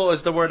Bible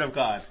is the Word of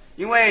God.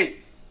 因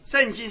为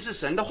圣经是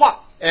神的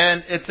话，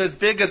 And it's as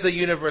big as the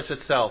universe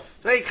itself.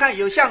 所以看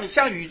有像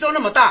宇宙那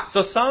么大。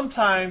 So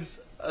sometimes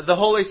the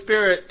Holy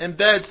Spirit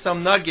embeds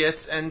some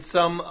nuggets and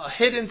some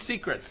hidden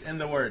secrets in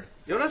the Word.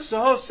 有的时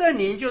候圣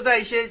灵就在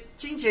一些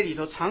经节里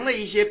头藏了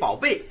一些宝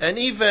贝， And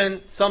even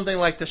something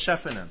like the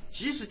Shephanim.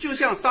 其实就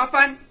像沙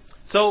番，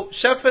 So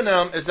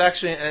Shephanim is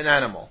actually an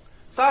animal.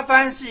 沙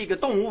番是一个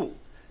动物。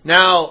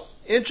 Now,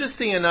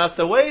 interesting enough,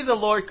 the way the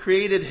Lord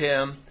created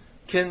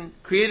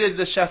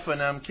the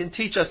Shephanim can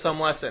teach us some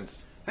lessons.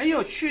 很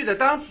有趣的，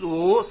当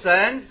主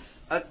神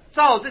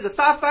造这个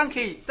沙番，可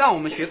以让我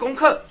们学功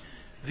课。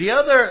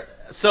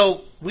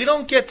 So we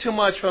don't get too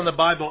much from the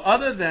Bible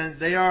other than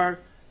they are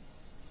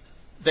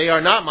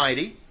not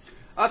mighty.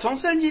 从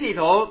圣经里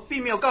头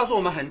并没有告诉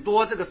我们很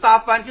多这个沙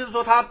番，就是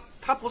说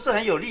它不是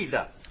很有力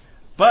的。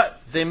 But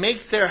they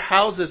make their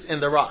houses in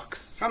the rocks.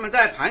 他们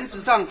在磐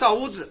石上造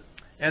屋子。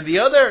 And the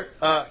other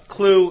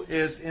clue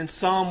is in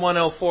Psalm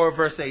 104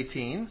 verse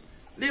 18.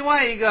 另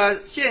外一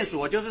个线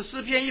索就是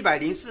诗篇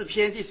104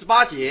篇第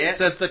18节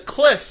It says the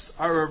cliffs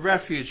are a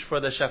refuge for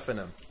the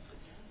Shephanim.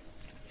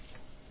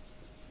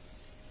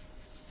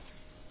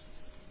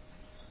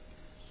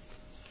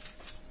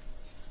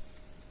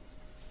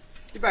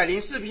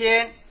 104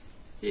篇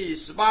第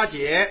18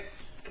节，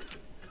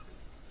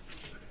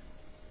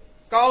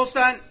高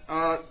山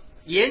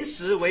岩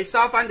石为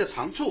沙番的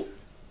长处，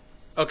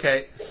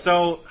 Okay,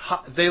 so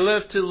they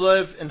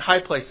live in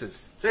high places.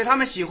 所以他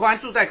们喜欢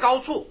住在高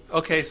处。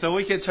 Okay, so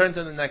we can turn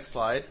to the next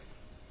slide.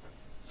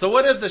 So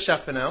what is the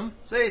Shephanim?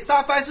 所以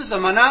沙番是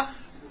什么呢？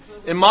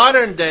 In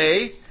modern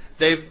day,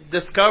 they've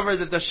discovered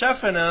that the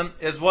Shephanim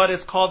is what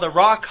is called the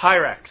rock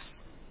hyrax.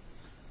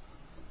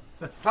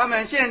 他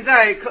们现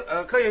在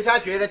科学家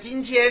觉得，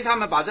今天他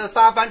们把这个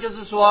沙番就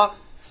是说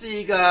是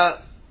一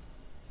个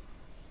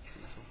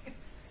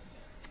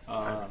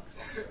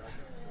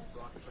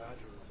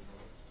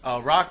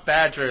rock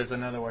badger is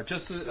another word. 就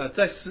是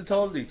在石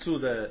头里住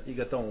的一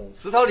个动物。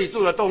石头里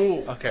住的动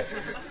物。 Okay,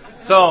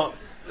 so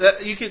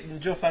你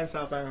就翻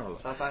沙番好了。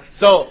沙番。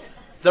 So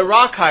the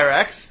rock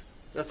hyrax.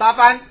 这沙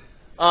番。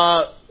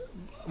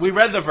We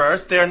read the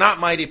verse. They are not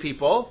mighty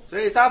people. 所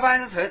以沙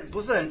番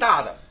不是很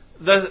大的。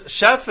 The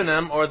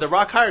Shephanim or the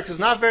rock hyrax is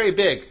not very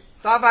big.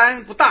 沙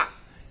番不大。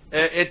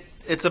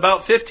It's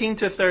about 15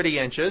 to 30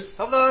 inches.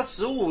 差不多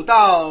15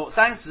到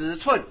30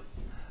寸。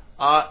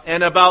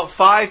And about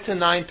 5 to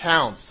 9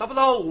 pounds. 差不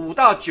多5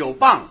到9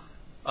磅。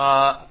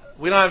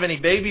We don't have any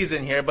babies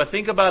in here, but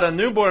think about a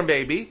newborn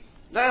baby.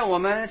 但我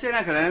们现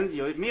在可能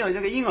没有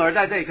那个婴儿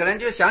在这里，可能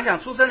就想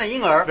想出生的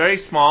婴儿。Very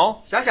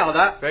small. 小小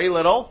的。Very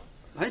little.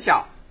 很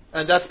小。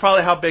And that's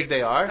probably how big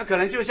they are. 那可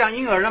能就像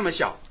婴儿那么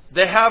小。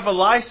 They have a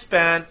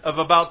lifespan of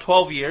about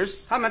 12 years.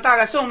 他们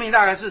寿命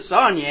大概是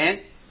12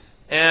年。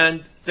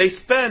And they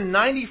spend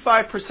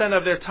 95%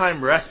 of their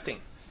time resting.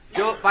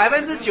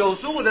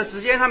 95%的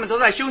时间他们都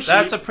在休息。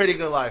 That's a pretty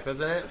good life,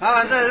 isn't it? 他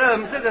们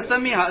这个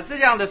生命好，这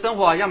样的生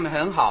活好像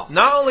很好。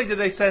 Not only do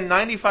they spend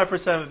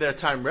 95% of their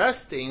time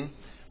resting,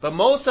 but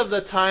most of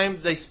the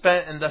time they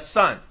spent in the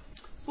sun.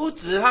 不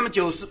止他们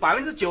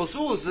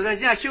95%的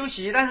现在休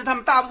息，但是他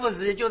们大部分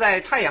时间就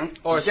在太阳底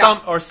Or 下，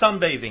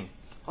 sunbathing.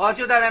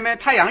 就在那边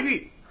太阳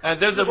浴。 And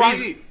日光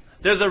浴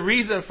there's a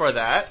reason for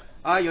that.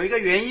 有一个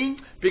原因，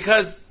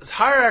 Because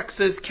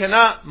hyraxes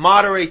cannot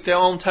moderate their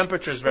own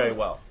temperatures very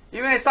well.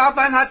 因为沙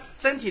帆它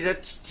身体的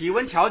体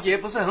温调节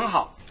不是很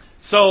好，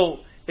 So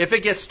if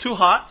it gets too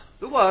hot,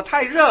 如果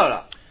太热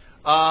了，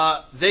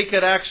 they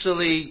could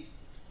actually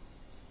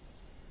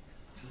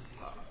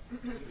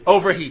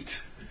overheat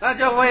那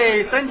就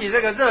会身体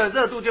这个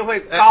热度就会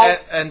高，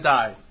 and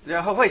die.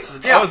 然后会死 I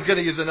掉 was。going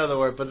to use another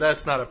word, but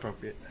that's not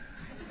appropriate.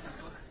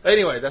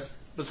 Anyway, that's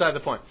beside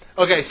the point.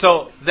 Okay,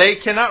 so they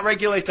cannot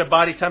regulate their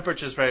body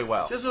temperatures very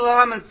well. 就是说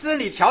他们身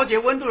体调节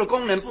温度的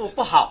功能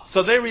不好，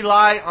 So they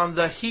rely on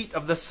the heat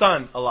of the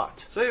sun a lot.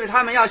 所以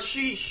他们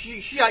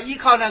需要依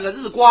靠那个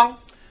日光。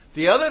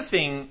 The other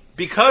thing,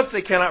 because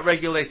they cannot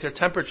regulate their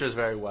temperatures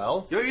very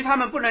well, 由于他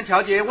们不能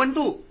调节温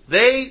度，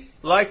 they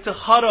like to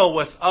huddle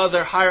with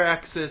other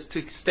hyraxes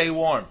to stay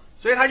warm.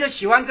 所以他就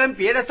喜欢跟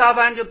别的沙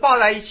帆就抱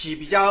在一起，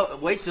比较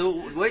维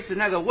持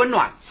那个温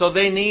暖。 So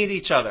they need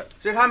each other.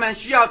 所以他们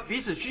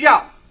彼此需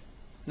要。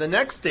 The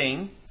next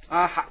thing,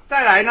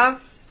 再来呢，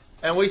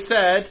 and we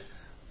said,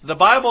 the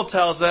Bible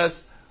tells us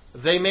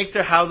they make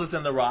their houses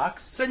in the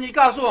rocks, 圣经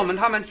告诉我们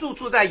他们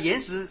住在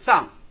岩石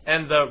上，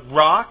 and the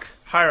rock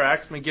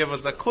hyrax may give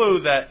us a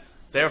clue that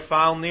they're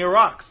found near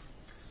rocks.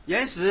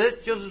 岩石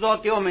就是说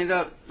给我们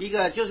的一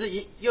个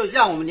又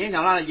让我们联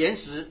想到了岩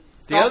石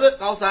The other-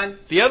 高山。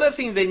 The other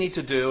thing they need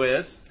to do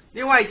is,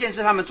 另外一件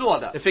是他们做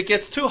的， if it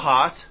gets too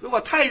hot, 如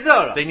果太热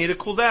了， they need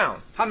to cool down.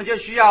 他们就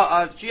需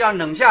要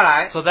冷下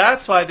来， So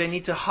that's why they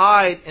need to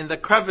hide in the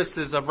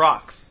crevices of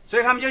rocks, 所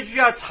以他们就需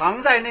要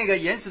藏在那个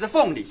岩石的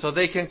缝里， so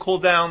they can cool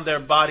down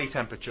their body 就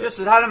temperature.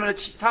 使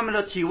他们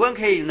的体温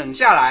可以冷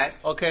下来。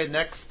 Okay,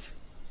 next.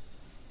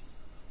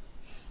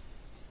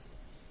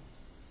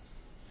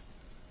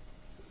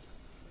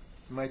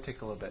 Might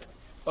take a little bit.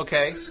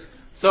 Okay,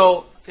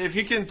 so if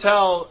you can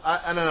tell,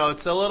 I don't know,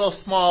 it's a little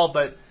small,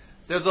 but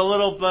there's a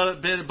little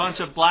bunch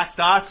of black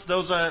dots.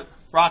 Those are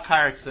rock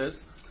hyraxes.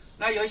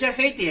 那有一些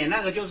黑点，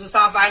那个就是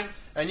沙帆，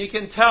 And you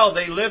can tell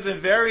they live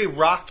in very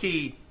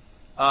rocky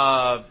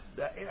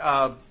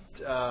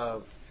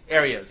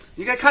areas.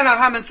 你可以看到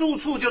他们住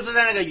处就是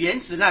在那个岩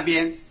石那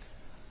边，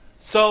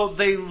 So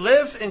they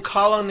live in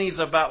colonies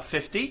of about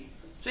 50.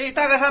 所以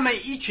大概他们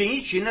一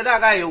群的大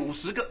概有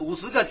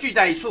50个聚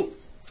在一处。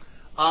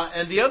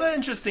 And the other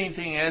interesting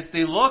thing is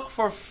they look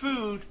for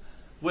food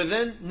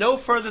within no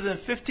further than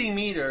 50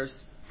 meters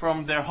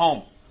from their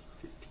home.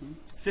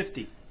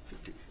 50.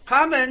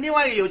 他们另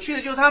外一个有趣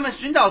的就是他们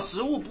寻找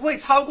食物不会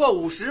超过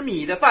50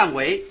米的范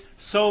围，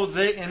 So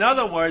in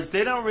other words,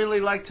 they don't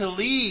really like to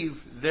leave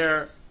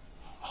their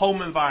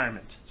home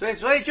environment.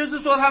 所以就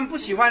是说他们不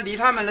喜欢离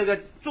他们那个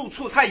住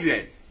处太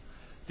远。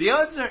 The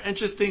other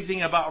interesting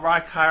thing about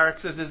rock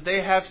hyraxes is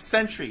they have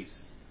sentries.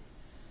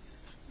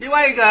 另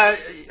外一个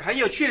很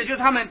有趣的就是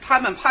他们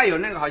派有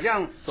那个好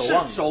像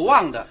守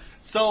望的，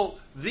 So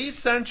these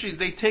sentries,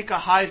 they take a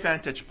high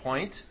vantage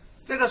point.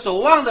 这个守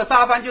望的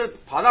沙帆就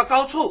跑到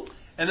高处，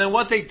 And then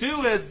what they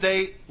do is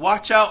they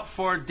watch out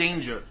for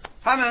danger.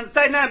 他们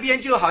在那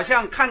边就好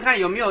像看看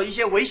有没有一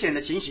些危险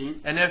的情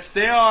形。 And if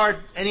there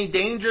are any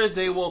danger,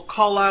 they will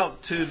call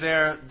out to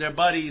their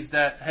buddies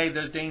that, hey,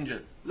 there's danger.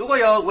 如果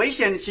有危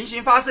险的情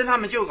形发生，他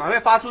们就还会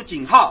发出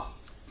警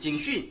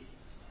讯。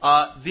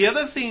 The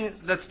other thing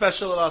that's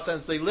special about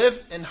them is they live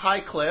in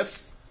high cliffs.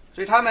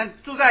 所以他们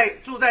住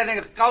在那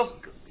个高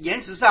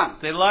岩石上，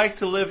 They like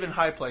to live in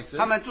high places.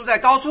 他们住在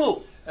高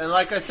处， And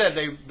like I said,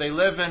 they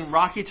live in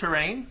rocky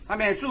terrain. 他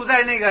们也住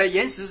在那个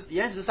岩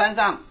石山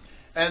上，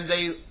 And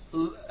they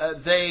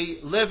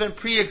live in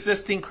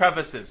pre-existing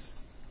crevices.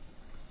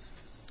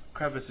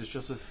 Crevices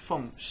就是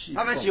缝隙。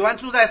他们喜欢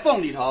住在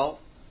缝里头。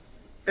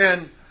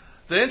 And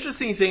the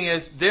interesting thing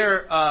is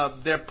their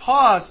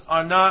paws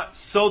are not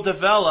so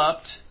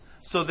developed,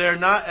 so they're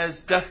not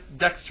as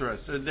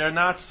dexterous. Or they're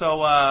not so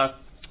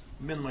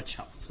没那么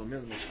巧，手没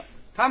有那么巧。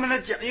他们的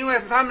脚，因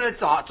为他们的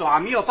爪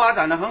没有发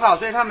展的很好，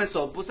所以他们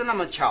手不是那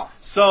么巧。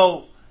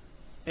 So,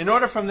 in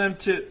order for them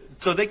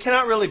so they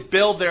cannot really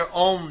build their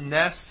own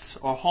nests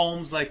or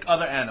homes like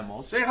other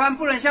animals. 所以他们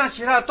不能像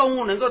其他的动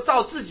物能够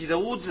造自己的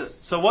屋子，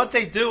 So what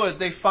they do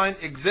is they find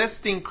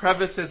existing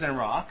crevices and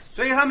rocks,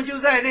 所以他们就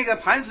在那个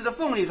磐石的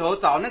缝里头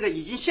找那个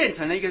已经现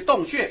成的一个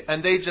洞穴，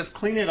 and they just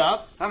clean it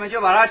up, 他们就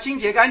把它清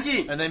洁干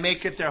净， and they make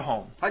it their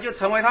home. 它就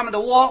成为他们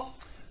的窝。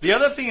 The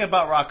other thing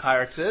about rock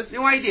hyraxes,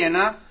 另外一点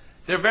呢，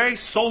 they're very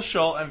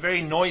social and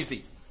very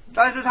noisy.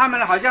 但是他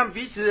们好像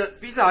彼此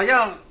好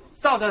像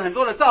造成很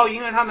多的噪音，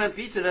因为他们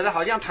彼此的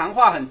好像谈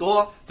话很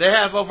多。 They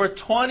have over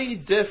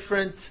 20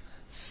 different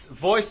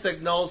voice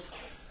signals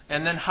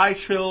and then high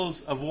trills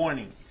of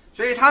warning.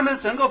 所以他们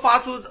能够发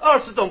出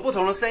20种不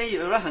同的声音，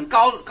有了很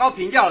高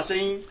频调的声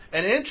音。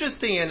And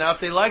interesting enough,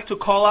 they like to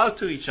call out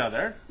to each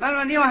other. 那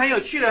么另外很有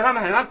趣的，他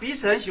们彼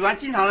此很喜欢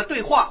经常的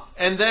对话。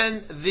And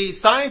then the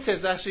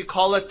scientists actually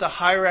call it the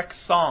Hyrax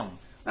song.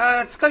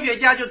 科学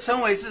家就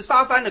称为是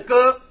沙番的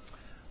歌。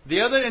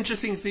The other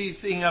interesting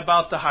thing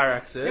about the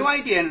Hyraxes 另外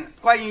一点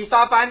关于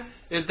沙番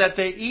is that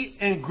they eat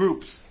in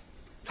groups.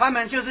 他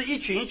们就是一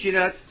群一群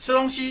的吃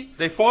东西。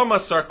They form a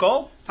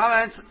circle. 他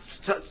们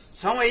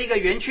成为一个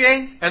圆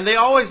圈。And they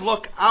always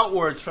look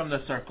outwards from the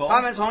circle.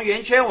 他们从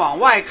圆圈往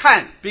外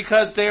看。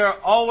Because they are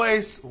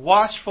always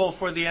watchful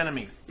for the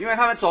enemy. 因为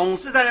他们总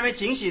是在那边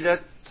警醒的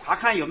查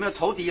看有没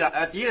有敌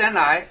人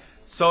来。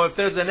So if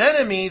there's an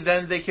enemy,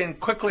 then they can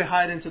quickly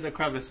hide into the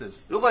crevices.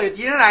 如果有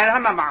敌人来了，他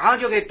们马上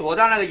就可以躲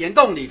到那个岩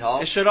洞里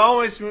头。It should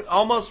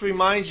almost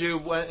remind you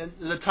when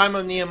the time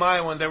of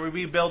Nehemiah when they were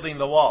rebuilding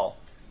the wall.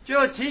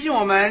 就提醒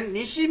我们，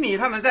尼希米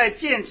他们在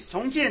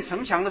重建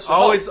城墙的时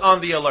候 ，always on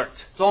the alert，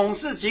 总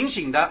是警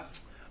醒的。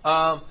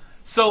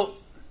So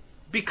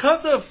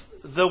because of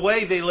the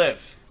way they live，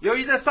 由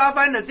于这沙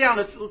番的这样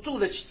的住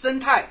的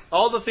生态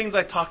 ，all the things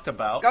I talked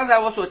about， 刚才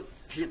我所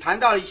谈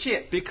到的一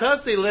切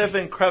 ，because they live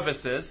in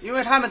crevices， 因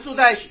为他们住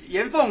在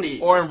岩缝里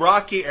 ，or in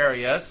rocky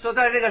areas， 住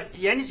在这个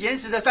岩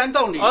石的山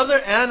洞里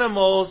 ，other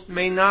animals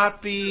may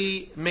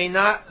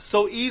not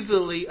so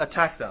easily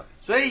attack them。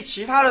所以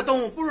其他的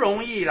动物不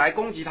容易来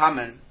攻击他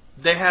们。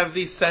They have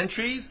these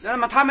sentries 那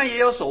么他们也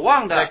有守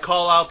望的 that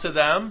call out to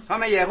them. 他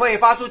们也会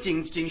发出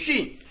警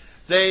讯。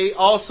They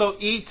also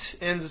eat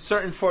in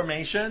certain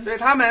formation. 所以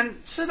他们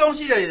吃东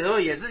西的时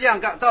候也是这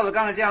样，照着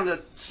刚才这样的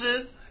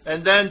吃。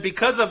And then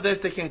because of this,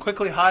 they can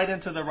quickly hide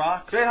into the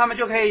rock. 所以他们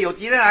就可以有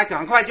敌人来，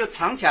赶快就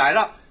藏起来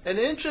了。And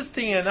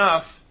interesting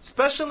enough,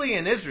 especially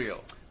in Israel,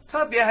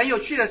 特别很有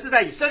趣的是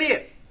在以色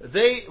列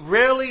they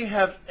rarely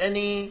have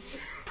any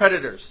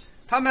predators.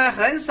 他们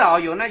很少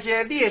有那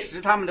些猎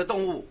食他们的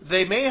动物。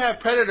They may have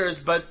predators,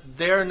 but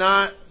they're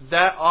not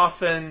that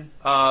often,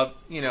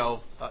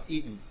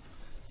 eaten.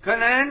 可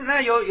能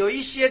那有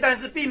一些，但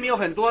是并没有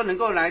很多能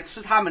够来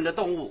吃他们的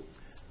动物。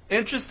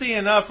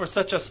Interesting enough for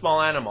such a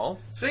small animal.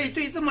 所以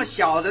对这么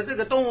小的这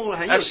个动物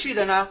很有趣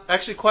的呢。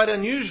Actually, quite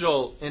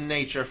unusual in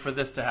nature for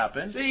this to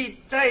happen. 所以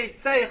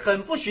在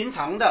很不寻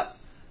常的。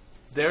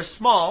They're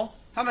small.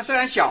 他们虽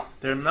然小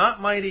They're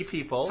not mighty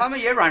people. 他们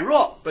也软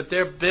弱 But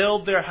they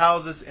build their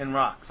houses in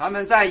rocks. 他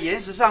们在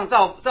岩石上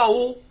造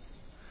屋。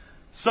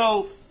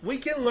So we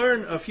can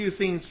learn a few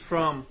things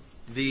from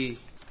the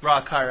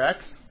rock hyrax.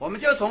 我们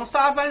就从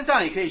沙番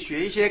上也可以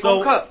学一些 So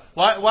功课。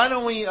why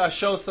don't we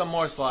show some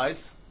more slides?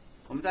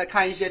 我们再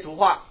看一些图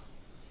画。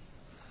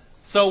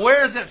So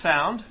where is it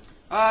found?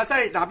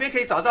 在哪边可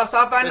以找到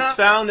沙番呢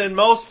It's found in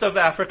most of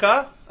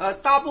Africa.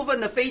 大部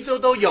分的非洲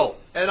都有。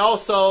And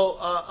also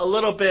a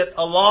little bit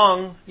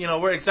along,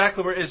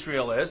 where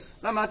Israel is.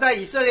 那么在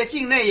以色列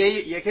境内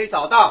也可以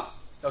找到。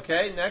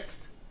Okay, next.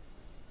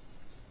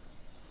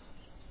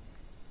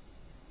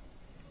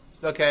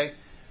 Okay.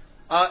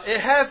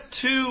 It has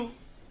two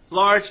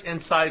large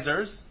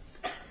incisors.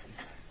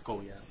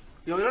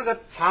 有那个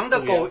长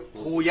的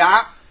虎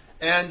牙。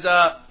And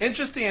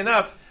interesting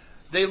enough,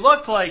 they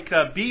look like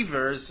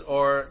beavers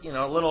or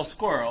little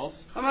squirrels.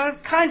 他们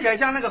看起来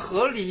像那个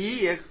河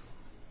狸也。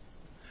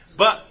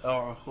But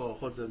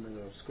或者那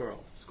个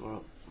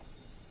squirrel.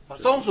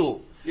 松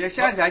鼠也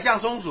看起来像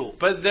松鼠。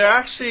But they're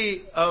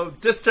actually a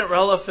distant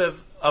relative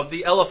of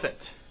the elephant.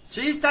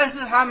 但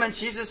是他们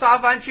其实沙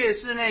番却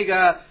是那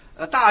个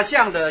大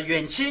象的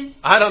远亲。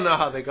I don't know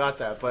how they got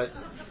that,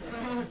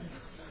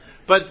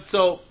 but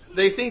so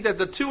they think that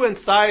the two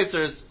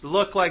incisors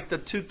look like the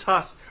two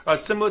tusks, are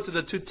similar to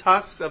the two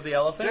tusks of the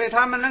所以 elephant.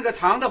 他们那个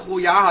长的虎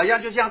牙好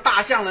像就像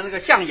大象的那个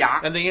象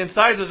牙。And the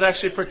incisors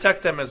actually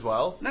protect them as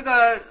well. 那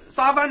个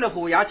沙番的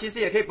虎牙其实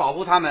也可以保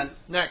护他们。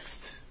Next.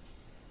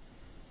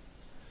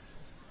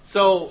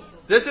 So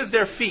this is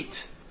their feet.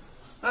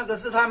 那个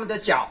是他们的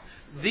脚。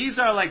These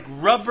are like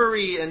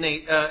rubbery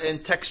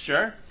in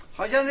texture.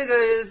 好像这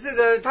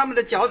个他们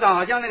的脚掌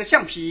好像那个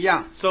橡皮一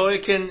样。So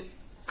it can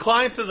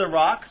climb through the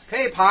rocks.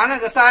 可以爬那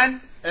个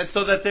山。And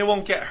so that they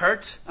won't get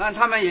hurt.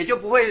 他们也就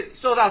不会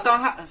受到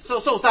伤害、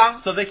受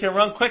伤。So they can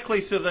run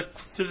quickly through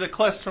the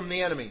cliffs from the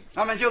enemy.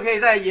 他们就可以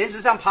在岩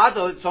石上爬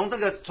走，从这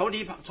个仇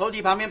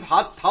敌旁边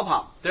逃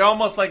跑。They're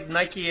almost like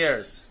Nike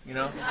Airs,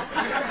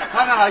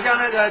 他们好像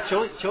那个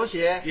球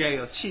鞋。Yeah,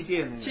 有气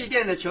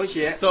垫的球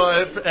鞋。So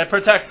it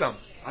protects them.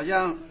 好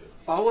像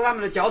保护他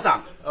们的脚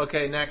掌。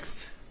Okay, next.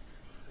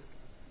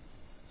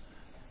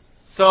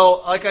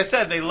 So, like I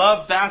said, they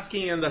love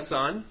basking in the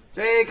sun.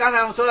 所以刚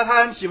才我说了，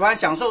他很喜欢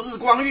享受日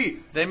光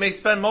浴。They may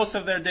spend most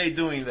of their day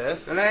doing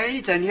this. 可能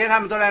一整天他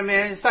们都在那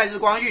边晒日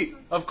光浴。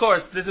Of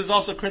course, this is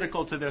also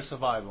critical to their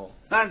survival.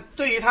 那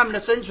对于他们的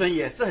生存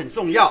也是很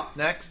重要。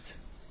Next.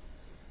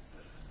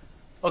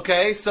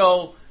 Okay,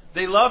 so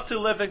they love to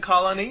live in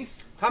colonies.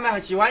 他们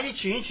很喜欢一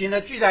群一群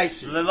的聚在一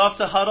起。They love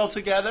to huddle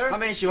together. 他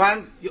们喜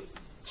欢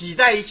挤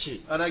在一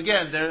起。And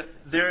again,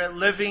 they're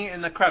living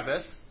in the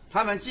crevice.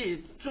 他们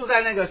住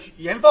在那个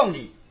岩缝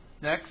里。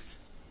Next.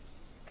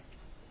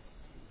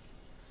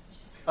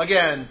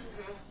 Again,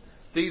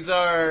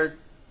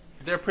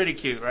 they're pretty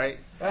cute, right?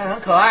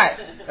 很可爱。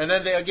And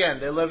then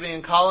they're living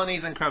in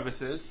colonies and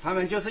crevices. 他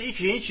们就是一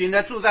群一群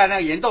的住在那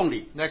个岩洞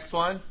里。Next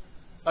one.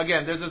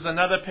 Again, this is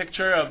another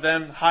picture of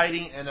them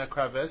hiding in a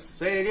crevice.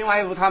 所以另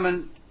外一幅他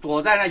们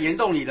躲在那岩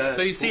洞里的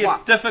So you 图 see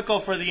画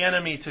it's。difficult for the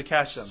enemy to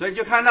catch them. 所以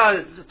就看到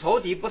仇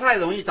敌不太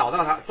容易找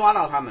到他，抓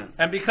到他们。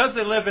And because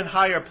they live in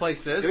higher 由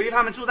places, 于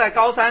他们住在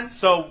高山，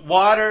 so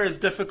water is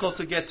difficult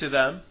to get to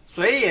them.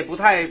 水也不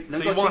太 So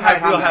能 you 够 won't 侵害 have,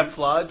 他 you'll have 们，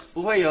 floods.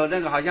 不会有那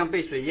个好像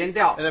被水淹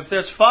掉。 And if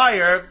there's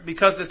fire,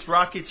 because it's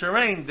rocky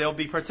terrain, they'll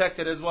be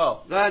protected as well.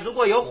 如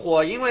果有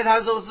火，因为它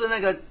都是那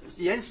个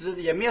岩石，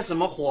也没有什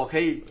么火可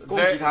以攻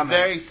击 Very, 他们，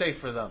 very safe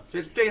for them. 所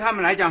以对他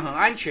们来讲很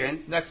安全。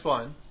 Next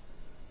one.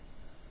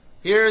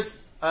 Here's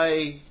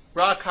a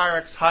rock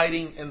hyrax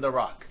hiding in the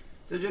rock.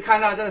 这就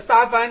看到这个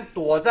沙帆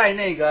躲在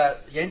那个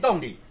岩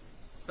洞里。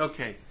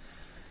 Okay.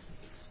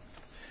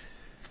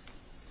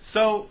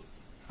 So,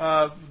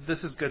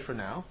 this is good for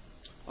now.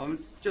 我们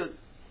就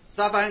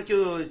沙帆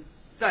就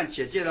暂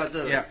且介到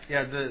这里。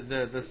 Yeah,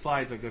 the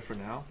slides are good for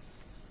now.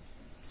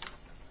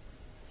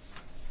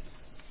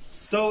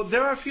 So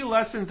there are a few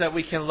lessons that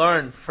we can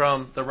learn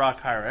from the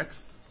rock hyrax.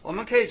 我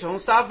们可以从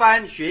沙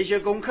帆学一些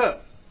功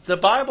课。 The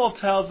Bible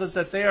tells us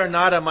that they are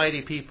not a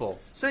mighty people,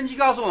 圣经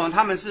告诉我们，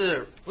他们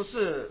是不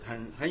是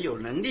很有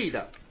能力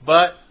的？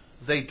 but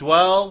they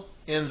dwell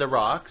in the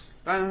rocks.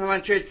 但是他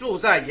们却住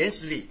在岩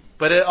石里，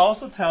 But it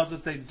also tells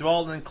us they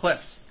dwell in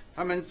cliffs.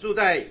 他们住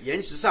在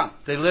岩石上，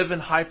 They live in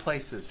high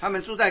places. 他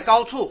们住在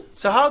高处。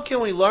 So how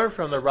can we learn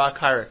from the rock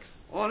hyrax?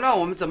 那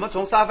我们怎么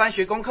从沙帆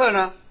学功课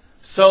呢？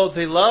 So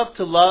they love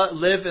to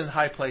live in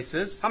high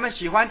places. 他们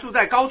喜欢住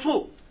在高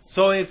处。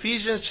 So in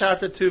Ephesians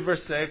chapter 2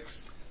 verse 6,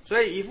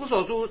 所以以弗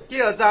所书第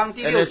2章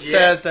第 and 6 it 节，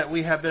 says that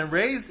we have been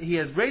raised, he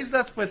has raised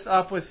us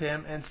up with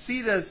him and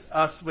seated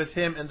us with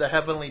him in the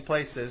heavenly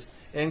places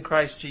in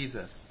Christ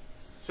Jesus.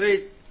 所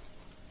以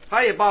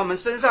他也把我们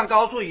升上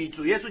高处，与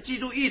主耶稣基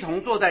督一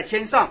同坐在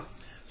天上。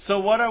 So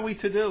what are we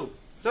to do?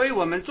 所以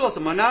我们做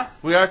什么呢？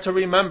 We are to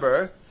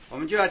remember 我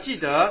们就要记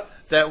得，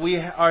 that we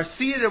are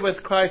seated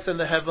with Christ in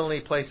the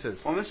heavenly places.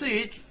 我们是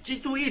与基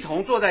督一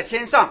同坐在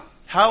天上。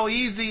 How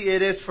easy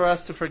it is for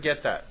us to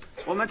forget that.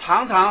 我们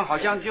常常好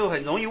像就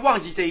很容易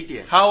忘记这一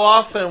点。 How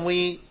often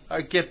we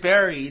get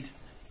buried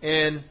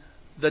in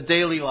the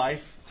daily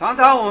life. 常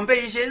常我们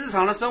被一些日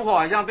常的生活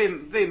好像被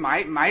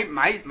埋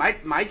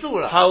住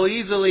了。 How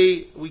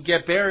easily we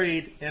get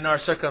buried in our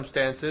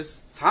circumstances.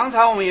 常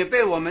常我们也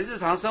被我们日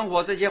常生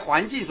活这些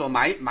环境所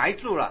埋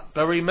住了。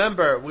 But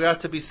remember, we are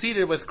to be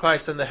seated with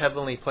Christ in the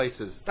heavenly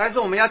places. 但是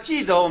我们要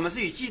记得，我们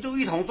是与基督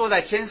一同坐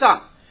在天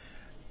上。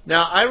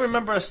 Now, I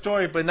remember a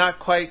story, but not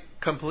quite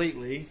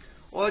completely.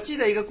 我记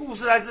得一个故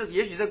事，但是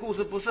也许这故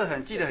事不是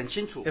记得很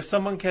清楚。 If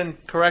someone can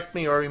correct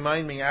me or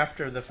remind me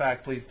after the fact,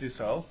 please do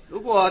so. 如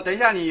果等一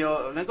下你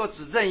能够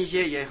指正一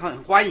些，也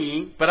很欢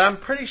迎。 But I'm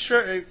pretty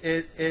sure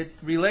it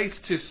relates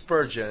to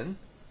Spurgeon.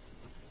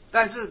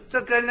 但是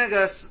这跟那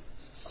个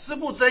司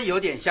布真有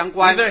点相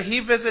关。 Either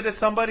he visited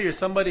somebody or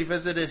somebody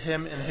visited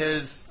him in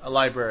his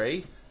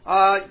library.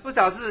 不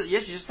晓得是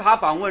也许是他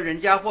访问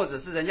人家，或者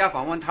是人家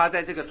访问他，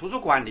在这个图书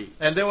馆里。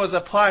 And there was a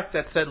plaque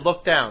that said,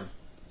 "Look down."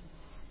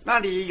 那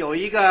里有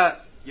一个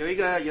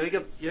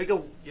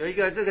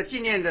这个纪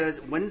念的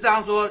文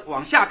章说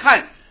往下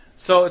看。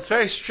 So it's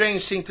very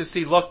strange thing to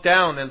see "Look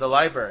down" in the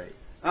library.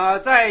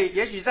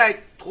 也许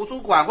在图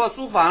书馆或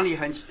书房里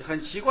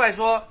很奇怪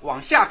说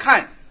往下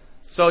看。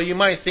 So you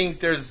might think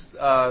there's,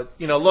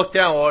 look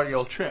down or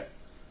you'll trip.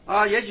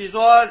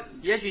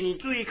 也许你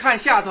注意看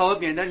下头，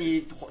免得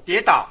你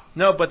跌倒。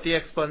 No, but the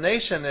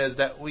explanation is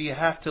that we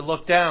have to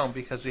look down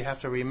because we have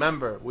to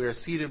remember we are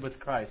seated with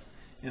Christ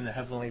in the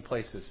heavenly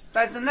places.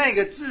 但是那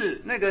个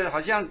字，那个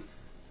好像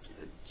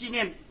纪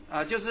念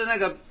就是那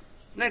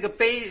个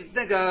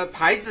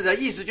牌子的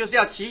意思，就是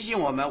要提醒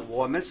我们，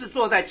我们是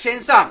坐在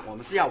天上，我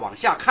们是要往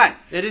下看。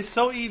 It is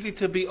so easy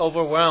to be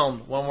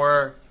overwhelmed when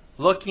we're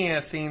looking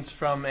at things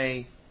from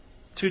a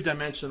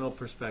two-dimensional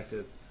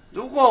perspective.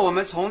 如果我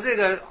们从这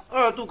个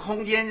2度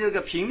空间这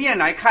个平面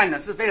来看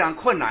呢，是非常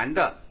困难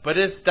的。 But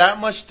it's that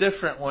much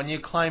different when you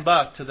climb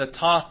up to the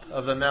top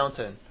of the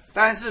mountain.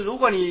 但是如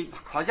果你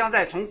好像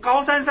在从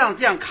高山上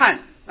这样看，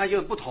那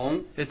就不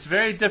同。 It's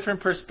very different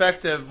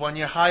perspective when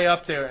you're high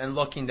up there and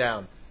looking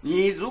down.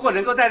 你如果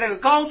能够在那个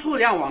高处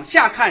这样往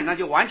下看，那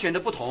就完全的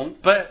不同。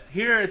 But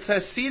here it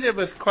says seated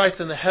with Christ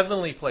in the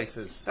heavenly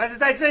places. 但是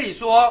在这里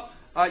说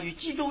与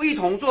基督一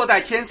同坐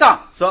在天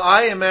上。 So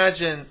I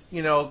imagine,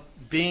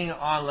 being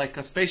on like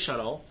a space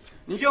shuttle.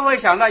 你就会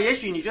想到，也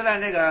许你就在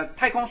那个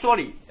太空梭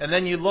里， And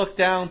then you look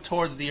down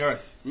towards the earth.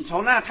 你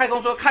从那太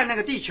空梭看那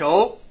个地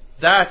球，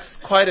 That's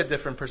quite a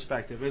different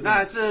perspective, isn't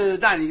那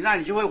it?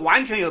 你就会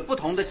完全有不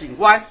同的景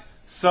观。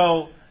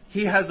 So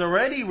he has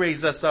already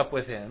raised us up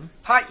with him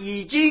他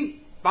已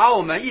经把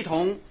我们一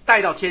同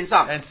带到天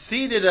上， and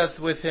seated us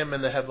with him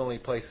in the heavenly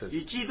places.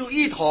 与基督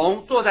一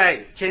同坐在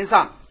天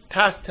上，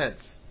 Past tense.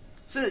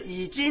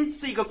 已经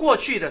是一个过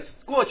去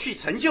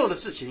成就的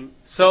事情。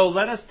 So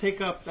let us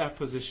take up that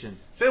position.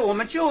 所以我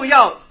们就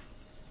要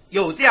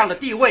有这样的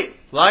地位，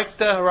 Like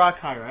the rock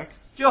hyrax,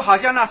 就好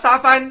像那沙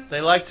帆， They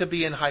like to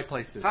be in high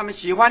places. 他们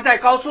喜欢在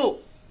高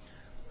处。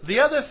 The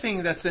other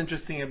thing that's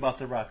interesting about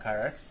the rock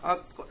hyrax,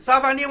 沙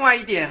帆另外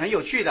一点很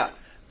有趣的，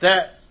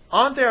 that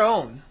on their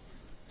own,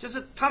 就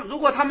是如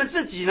果他们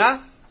自己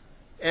呢，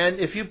 and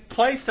if you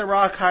place the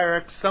rock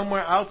hyrax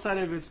somewhere outside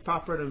of its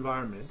proper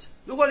environment,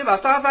 如果你把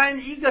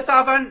一个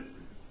沙帆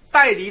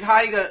带离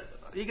他一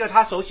个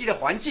他熟悉的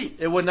环境，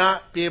 it would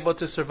not be able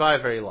to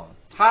survive very long.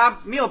 他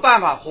没有办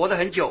法活得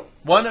很久。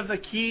 One of the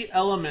key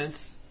elements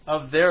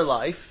of their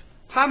life,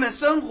 他们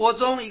生活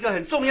中一个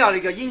很重要的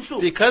一个因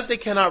素， because they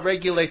cannot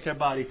regulate their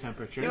body 因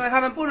temperature, 为他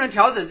们不能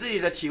调整自己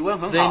的体温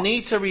很 they 好，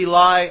 need to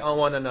rely on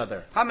one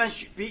another. 他们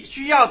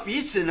需要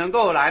彼此能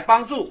够来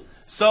帮助。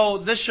 So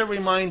this should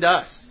remind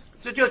us,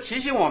 这就提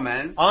醒我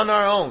们， on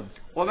our own,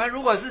 我们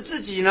如果是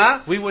自己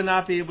呢， we would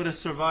not be able to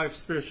survive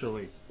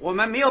spiritually. 我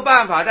们没有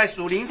办法在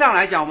属灵上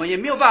来讲，我们也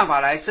没有办法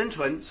来生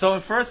存。 So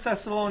in 1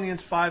 Thessalonians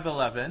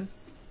 5:11,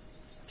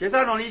 帖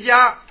撒罗尼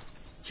迦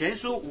前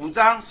书5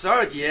章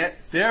12节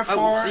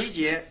Therefore- 51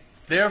节，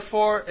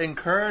 therefore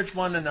encourage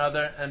one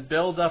another and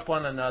build up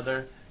one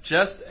another,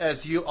 just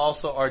as you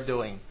also are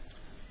doing.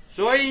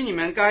 所以你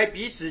们该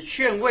彼此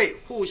劝慰，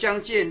互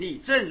相建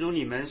立，正如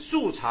你们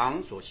素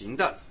常所行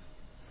的。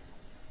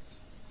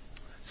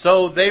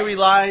 So they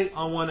rely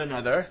on one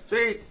another. 所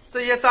以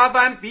这些沙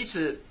帆彼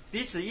此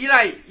依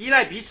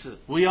赖彼此，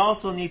 We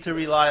also need to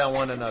rely on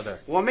one another.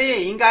 我们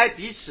也应该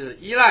彼此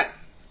依赖，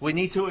 We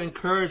need to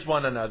encourage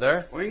one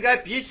another. 我们应该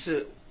彼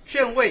此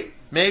劝慰。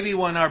 Maybe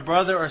when our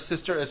brother or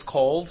sister is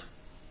cold,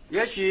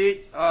 也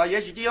许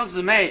弟兄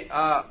姊妹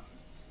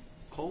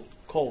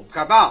cold,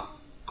 感冒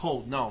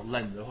cold, no,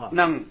 冷的话，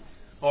冷，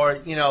 or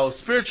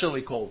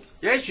spiritually cold.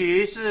 也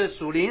许是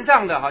属灵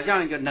上的，好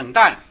像一个冷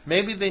淡，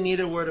 Maybe they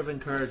need a word of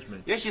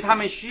encouragement. 也许他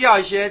们需要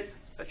一些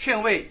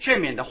劝慰、劝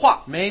勉的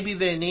话。 Maybe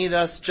they need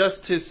us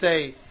just to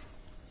say,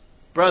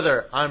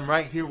 brother, I'm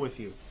right here with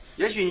you.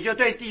 也许你就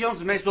对弟兄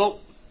姊妹说，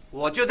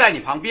我就在你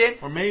旁边。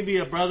 Or maybe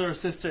a brother or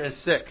sister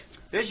is sick.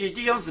 也许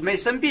弟兄姊妹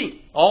生病，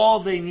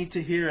 All they need to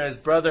hear is,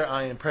 brother,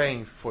 I am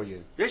praying for you.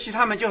 也许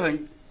他们就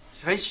很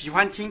喜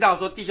欢听到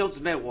说，弟兄姊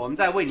妹，我们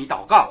在为你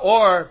祷告，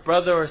 Or,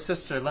 brother or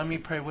sister, let me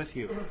pray with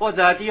you. 或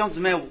者弟兄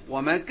姊妹，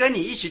我们跟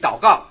你一起祷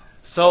告。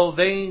 So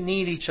they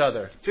need each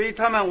other. 所以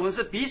我们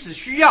是彼此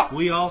需要，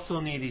 We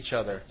also need each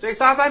other. 所以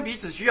沙帆彼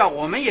此需要，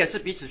我们也是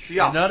彼此需 In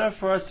要。 order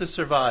for us to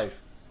survive,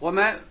 我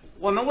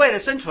们为了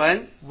生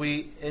存，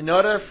 in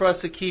order for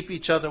us to keep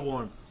each other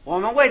warm, 我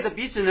们为着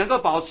彼此能够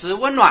保持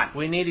温暖，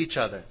 we need each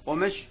other.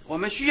 我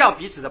们需要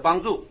彼此的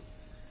帮助。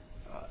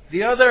 The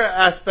other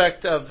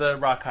aspect of the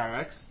rock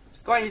hyrax,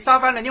 关于沙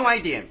帆的另外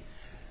一点，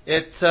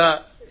 it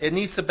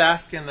needs to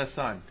bask in the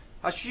sun.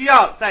 它需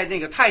要在那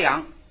个太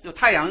阳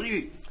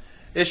浴，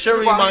 It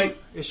should 光 remind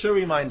浴。 it should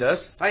remind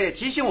us 它也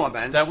提醒我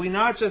们， that we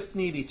not just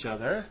need each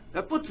other,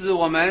 不止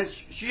我们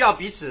需要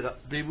彼此的，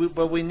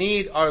 but we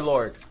need our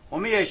Lord. 我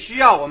们也需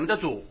要我们的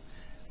主。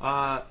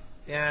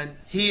 And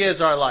He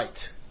is our light.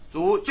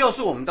 主就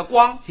是我们的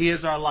光， He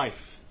is our life.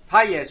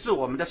 他也是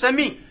我们的生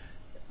命。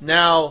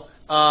 Now,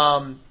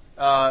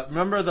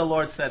 remember the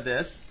Lord said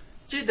this,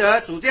 记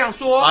得主这样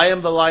说 I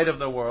am the light of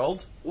the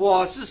world.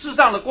 我是世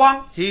上的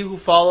光， He who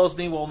follows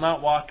me will not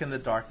walk in the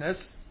darkness,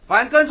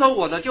 凡跟从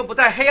我的就不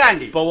在黑暗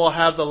里， but will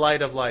have the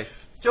light of life.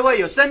 就会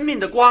有生命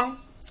的光。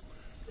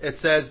 It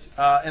says,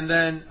 and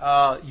then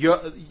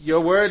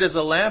your word is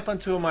a lamp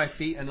unto my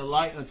feet and a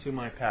light unto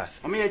my path.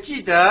 我们也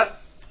记得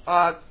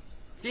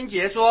经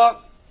节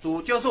说，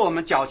主就是我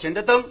们脚前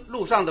的灯，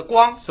路上的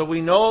光。 So we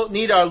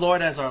need our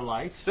Lord as our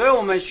light, 所以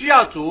我们需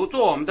要主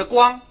做我们的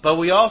光， but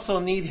we also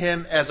need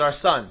Him as our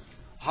sun,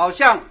 好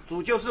像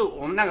主就是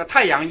我们那个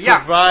太阳一 to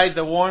样， provide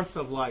the warmth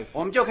of life,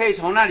 我们就可以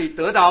从那里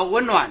得到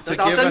温暖， to 得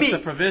到 give 生 us the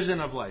命，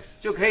 provision of life.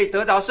 就可以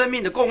得到生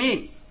命的供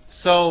应。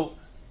 So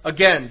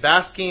again,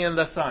 basking in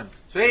the sun.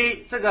 所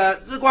以这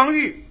个日光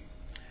浴，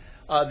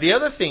 The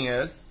other thing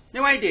is,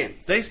 另外一点，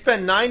 they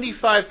spend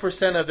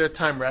 95% of their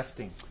time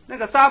resting. 那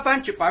个沙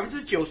帆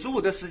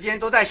95%的时间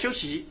都在休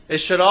息， It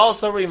should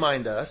also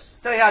remind us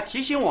这要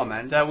提醒我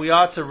们， that we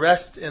ought to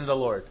rest in the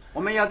Lord. 我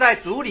们要在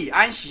主里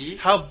安息。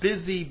 How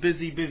busy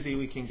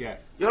we can get.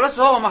 有的时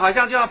候我们好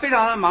像就要非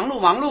常的忙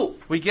碌，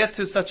 We get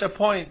to such a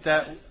point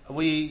that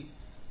we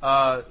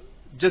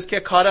just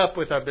get caught up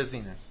with our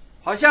busyness.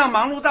 好像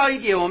忙碌到一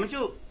点，我们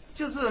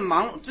就是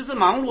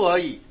忙碌而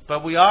已。 But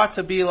we ought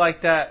to be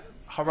like that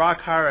rock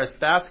hyrax,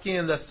 basking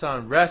in the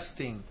sun,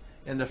 resting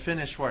in the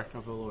finished work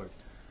of the Lord.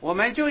 我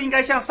们就应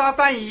该像沙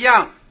帆一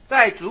样，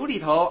在主里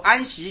头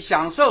安息，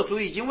享受主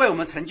已经为我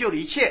们成就的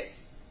一切。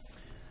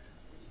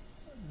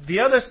 The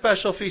other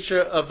special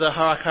feature of the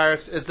rock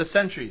hyrax is the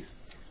sentries.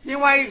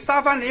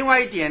 沙帆的另外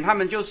一点，他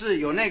们就是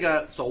有那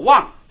个守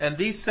望， And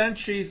these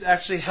sentries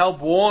actually help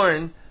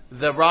warn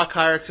the rock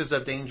hyraxes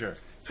of danger.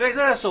 所以这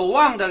个守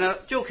望的呢，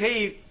就可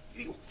以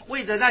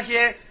为着那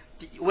些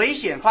危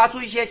险发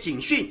出一些警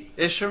讯。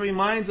 It should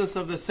remind us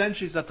of the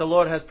sentries that the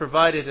Lord has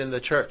provided in the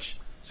church.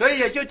 所以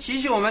也就提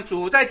醒我们，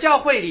主在教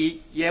会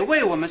里也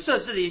为我们设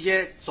置了一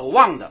些守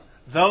望的。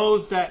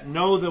 Those that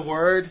know the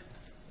word,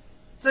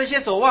 这些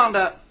守望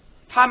的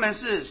他们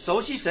是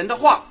熟悉神的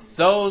话，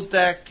 those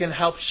that can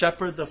help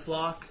shepherd the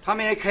flock, 他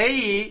们也可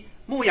以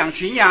牧养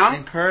群羊，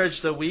 encourage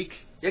the weak.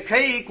 也可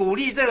以鼓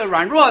励这个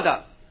软弱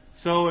的。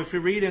 So if you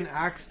read in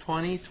Acts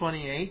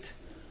 20:28,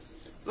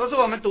 若是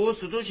我们读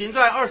使徒行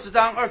传20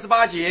章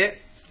28节，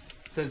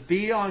 it says,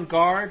 "Be on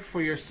guard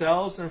for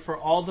yourselves and for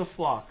all the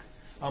flock,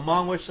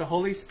 among which the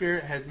Holy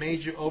Spirit has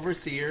made you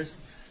overseers,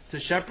 to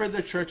shepherd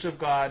the church of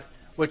God,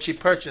 which he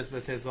purchased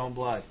with his own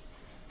blood."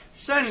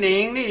 圣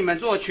灵令你们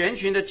做全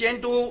群的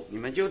监督，你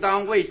们就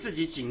当为自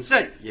己谨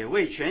慎，也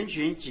为全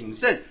群谨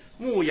慎，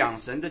牧养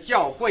神的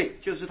教会，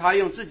就是他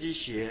用自己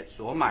血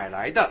所买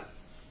来的。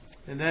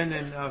 And then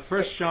in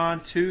 1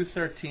 John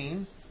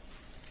 2:13,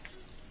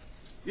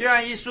 约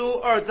翰一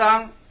书2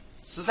章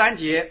13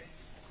节，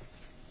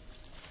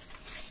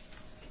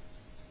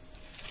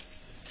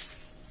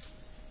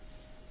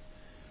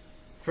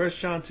 1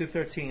 John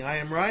 2:13, "I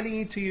am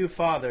writing to you,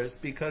 fathers,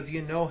 because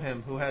you know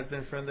him who has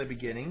been from the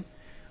beginning.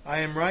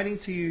 I am writing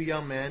to you,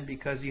 young men,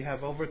 because you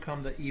have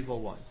overcome the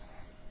evil one."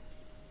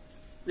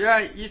 约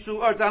翰一书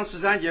2章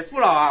13节，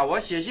父老啊，我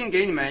写信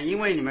给你们，因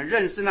为你们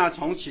认识那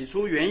从起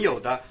初原有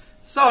的；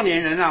少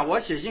年人啊，我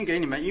写信给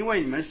你们，因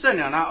为你们胜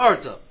了那二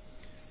者。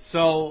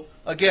 So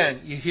again,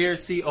 you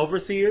see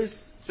overseers,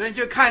 所以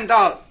就看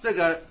到这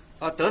个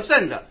得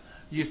胜的，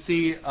 you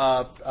see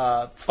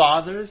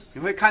fathers,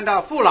 你会看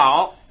到父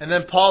老。 and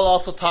then Paul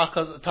also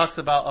talks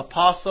about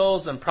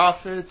apostles and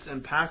prophets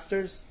and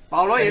pastors.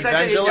 保罗也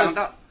在这里讲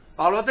到，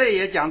保罗这里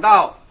也讲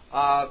到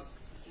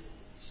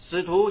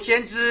使徒、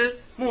先知、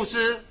牧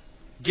师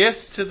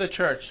Gifts to the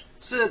church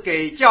是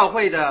给教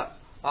会的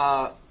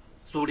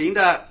属灵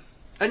的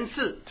恩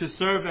赐， to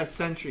serve as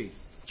sentries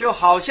就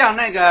好像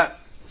那个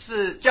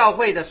是教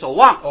会的守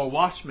望， or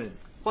watchmen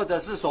或者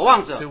是守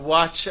望 to 者，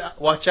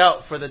 watch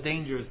out for the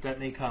dangers that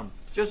may come.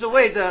 就是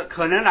为着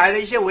可能来的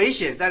一些危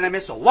险在那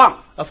边守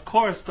望。 Of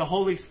course, the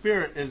Holy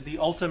Spirit is the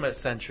ultimate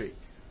sentry,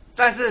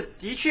 但是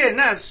的确，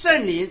那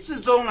圣灵至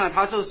终呢，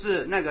他就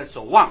是那个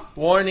守望，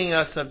 warning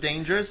us of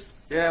dangers.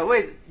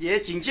 也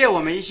警戒我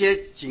们一些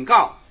警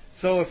告。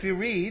 So if you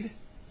read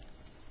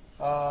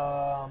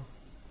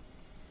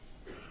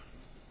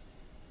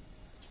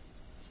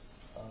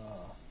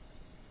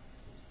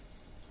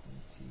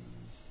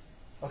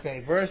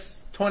okay, verse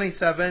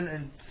 27,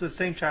 and it's the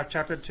same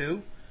chapter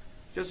 2,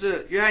 就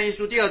是约翰一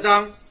书2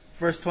章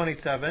verse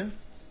 27.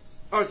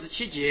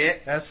 27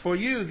节， As for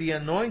you, the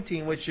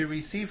anointing which you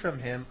receive from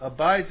him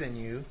abides in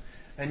you,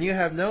 and you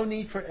have no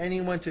need for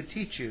anyone to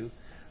teach you,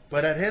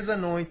 but his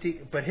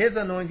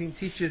anointing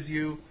teaches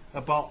you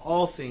about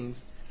all things,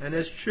 and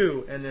is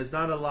true and is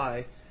not a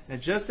lie,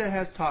 and just as it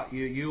has taught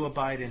you, you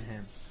abide in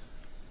him.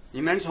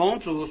 你们从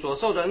主所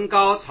受的恩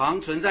膏常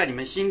存在你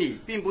们心里，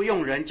并不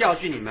用人教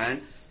训你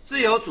们，自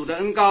有主的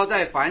恩膏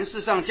在凡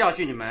事上教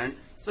训你们。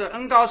这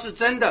恩膏是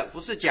真的，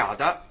不是假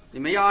的。你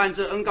们要按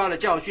这恩膏的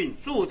教训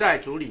住在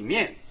主里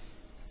面。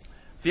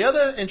 The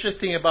other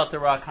interesting about the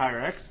rock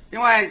hierarchs,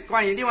 另外，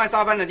关于另外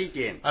撒班的一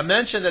点， I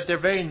mentioned that they're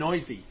very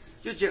noisy,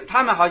 就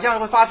他们好像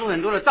会发出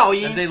很多的噪 and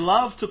音， they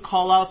love to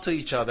call out to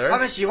each 他 other.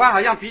 们喜欢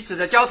好像彼此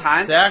的交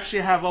谈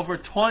They，actually have over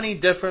 20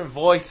 different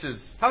voices,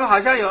 他们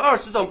好像有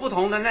20种不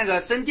同的那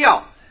个声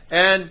调，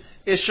 and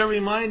it should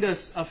remind us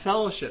of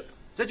fellowship,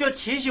 这就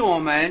提醒我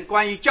们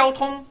关于交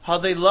通， how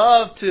they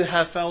love to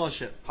have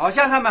fellowship. 好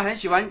像他们很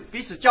喜欢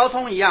彼此交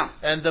通一样。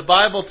 And the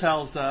Bible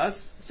tells us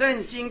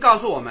圣经告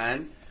诉我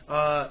们，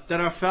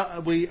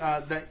 that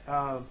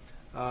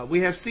we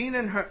have seen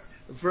and heard,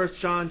 1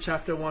 John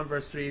chapter 1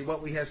 verse 3,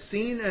 what we have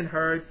seen and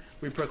heard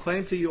we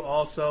proclaim to you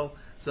also,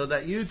 so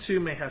that you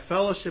too may have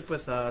fellowship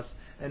with us.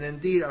 And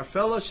indeed our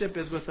fellowship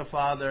is with the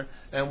Father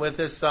and with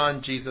his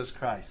Son Jesus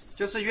Christ.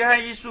 就是约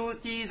翰一书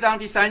1章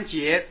第3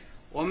节，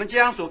我们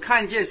将所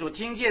看见、所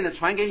听见的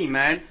传给你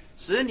们，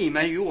使你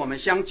们与我们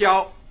相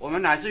交。我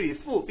们乃是与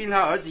父并他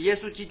儿子耶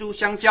稣基督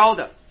相交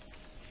的。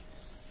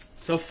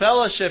 So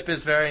fellowship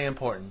is very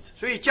important.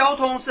 所以交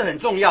通是很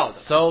重要的。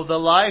 So the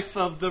life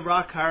of the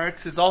rock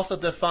hierarchs is also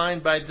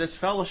defined by this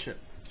fellowship,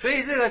 所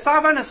以这个沙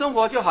番的生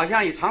活就好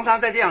像也常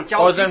常在这样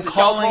or 彼 them 此交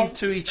calling 通，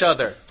 to each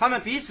other. 他们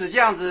彼此这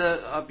样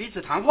子彼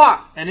此谈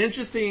话。 And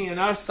interesting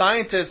enough,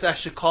 scientists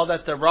actually call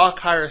that the rock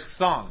hierarch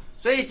song.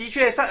 所以的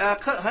确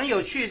很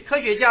有趣，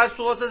科学家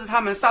说这是他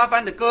们沙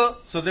番的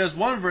歌。 So there's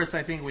one verse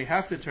I think we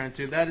have to turn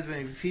to. That is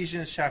in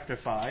Ephesians chapter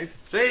 5.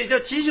 所以就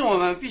提醒我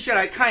们必须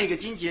来看一个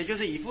经节，就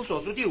是以弗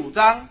所书第5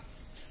章。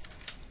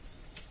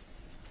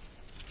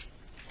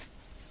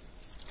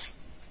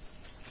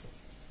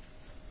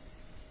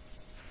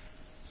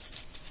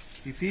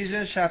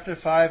 Ephesians chapter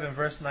 5 and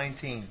verse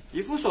 19.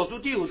 以弗所书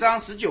第5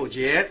章19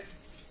节，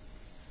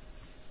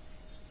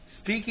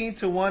 Speaking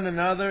to one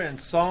another in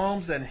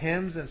psalms and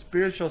hymns and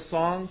spiritual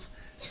songs,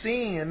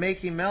 singing and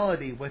making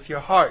melody with your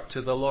heart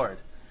to the Lord.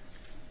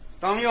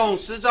 当用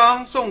诗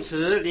章、颂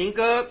词、灵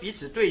歌彼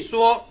此对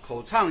说，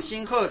口唱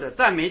心和的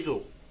赞美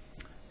主。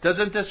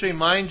 Doesn't this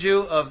remind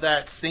you of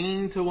that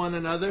singing to one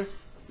another?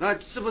 那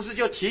是不是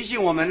就提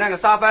醒我们那个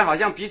沙番好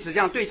像彼此这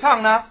样对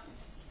唱呢？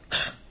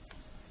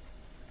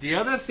 The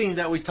other thing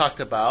that we talked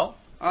about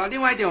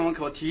另外一点我们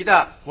所提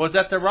的 was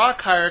that the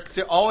rock hierarchs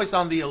are always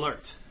on the alert,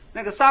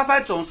 那个沙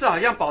番总是好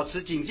像保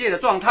持警戒的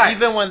状态，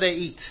 even when they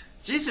eat.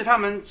 即使他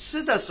们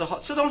吃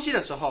东西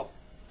的时候。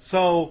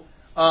 So,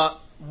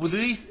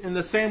 we in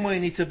the same way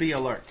need to be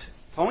alert.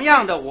 同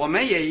样的，我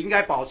们也应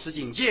该保持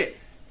警戒。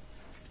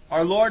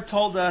 Our Lord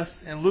told us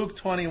in Luke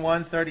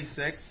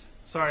 21:36.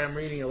 Sorry, I'm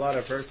reading a lot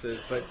of verses,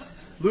 but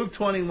Luke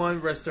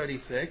 21 verse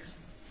 36.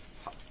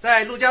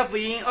 在路加福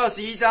音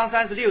21章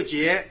36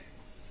节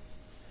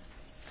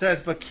says,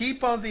 "But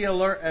keep on the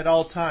alert at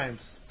all times,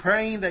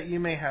 praying that you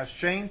may have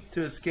strength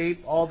to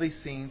escape all these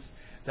things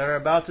that are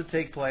about to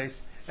take place,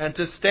 and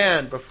to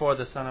stand before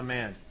the Son of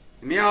Man."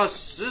 你们要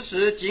时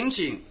时警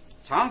醒，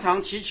常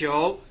常祈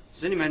求，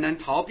使你们能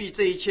逃避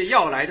这一切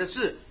要来的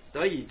事，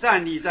得以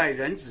站立在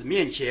人子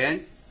面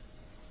前。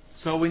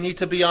 So we need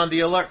to be on the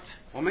alert.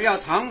 我们要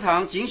常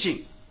常警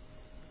醒。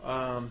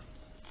 And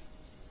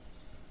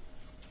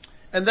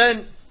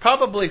then,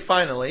 probably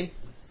finally,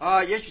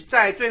 也许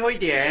在最后一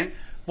点，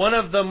 one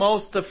of the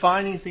most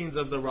defining things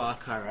of the rock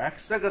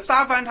hierarchs 这个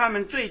沙番他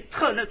们最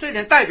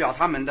能代表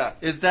他们的，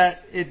 is that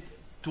it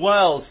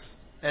dwells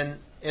in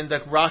the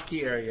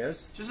rocky areas,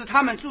 就是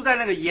他们住在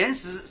那个岩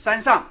石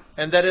山上，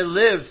 and that it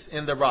lives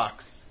in the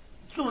rocks.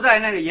 住在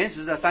那个岩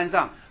石的山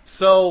上。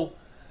 So,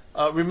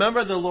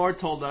 remember the Lord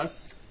told us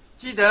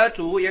记得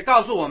主也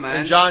告诉我 in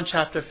们， John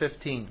chapter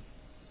 15,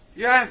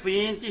 约翰福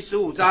音第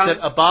15 He 章 said,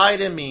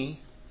 "Abide in me,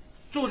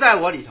 住在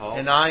我里头，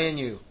 and I in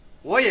you.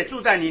 我也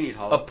住在你里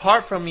头。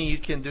 Apart from me, you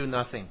can do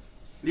nothing."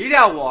 离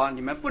了我，你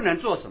们不能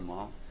做什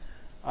么。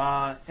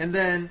 And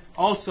then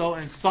also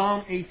in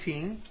Psalm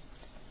 18,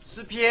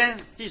 诗篇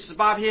第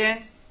18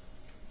篇，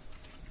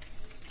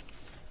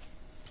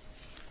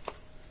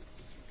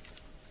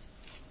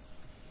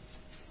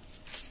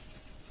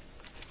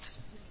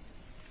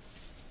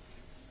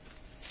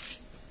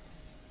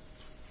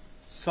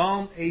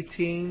 Psalm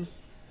 18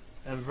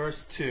 and verse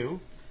 2,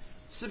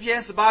 诗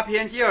篇18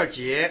篇第2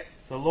节，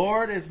 "The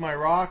Lord is my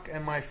rock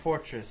and my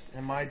fortress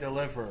and my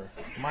deliverer,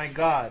 my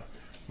God,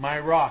 my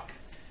rock,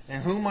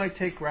 in whom I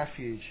take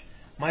refuge,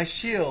 my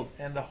shield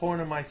and the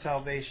horn of my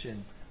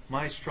salvation,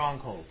 my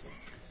stronghold."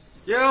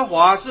 耶和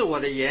华是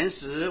我的岩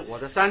石，我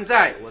的山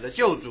寨，我的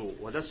救主，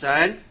我的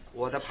神，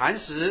我的磐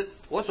石，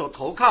我所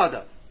投靠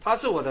的。他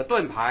是我的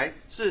盾牌，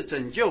是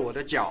拯救我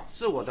的脚，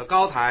是我的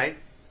高台。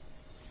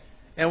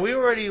 And we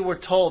already were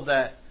told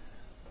that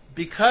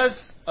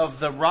because of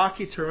the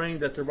rocky terrain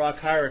that the rock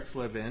hierarchs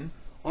live in,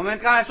 我们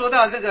刚才说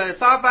到这个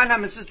沙番，他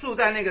们是住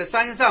在那个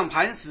山上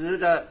磐石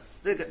的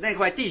那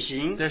块地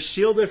形， they're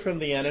shielded from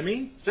the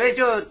enemy, 所以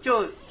就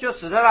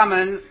使得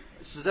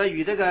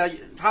与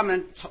他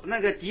们那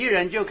个敌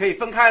人就可以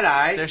分开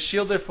来， they're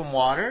shielded from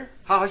water,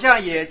 好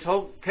像也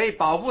可以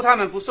保护他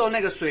们不受那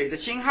个水的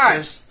侵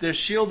害， they're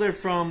shielded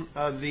from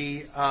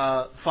the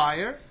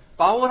fire,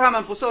 保护他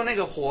们不受那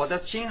个火的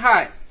侵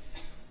害，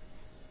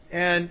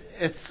 and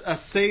it's a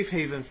safe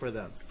haven for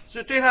them.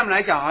 所以对他们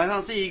来讲，好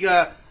像是一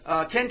个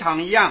天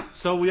堂一样。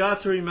 So we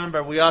ought to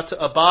remember, we ought to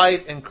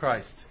abide in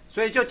Christ.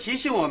 所以就提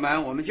醒我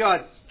们，我们就要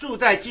住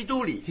在基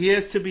督里。 He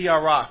is to be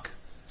our rock.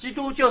 基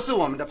督就是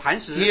我们的磐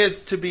He 石，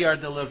 is to be our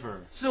deliverer.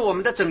 是我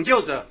们的拯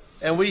救者，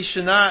 And we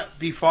should not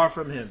be far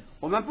from Him.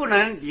 我们不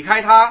能离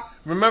开他。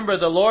 Remember,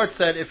 the Lord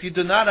said, "If you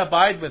do not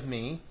abide with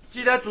me,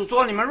 记得主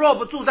说：“你们若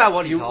不住在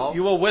我里 you 头，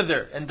 will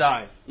wither and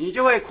die." 你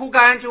就会枯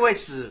干，就会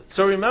死。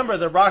 So remember,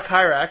 the rock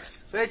hierarchs, ”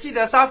所以记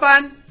得沙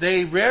番，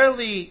 they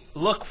rarely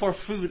look for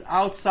food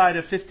outside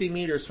of 50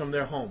 meters from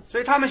their home. 所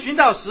以他们寻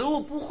找食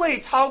物不会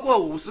超过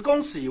50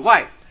公尺以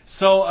外。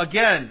 So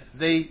again,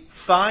 they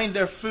find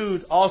their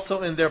food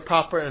also in their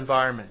proper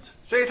environment.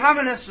 所以他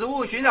们的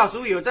寻找食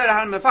物有在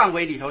他们的范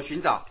围里头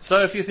寻找。 So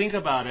if you think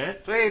about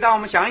it, 所以当我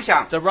们想一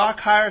想， the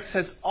rock hierarchs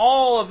has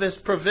all of his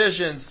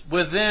provisions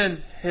within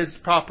his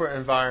proper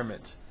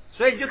environment.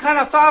 所以你就看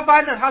到沙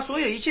番的他所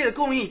有一切的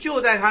供应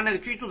就在他那个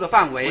居住的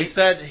范 We 围，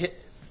 said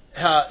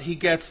he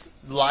gets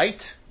light.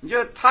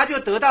 他就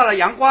得到了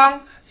阳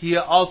光， He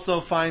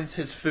also finds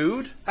his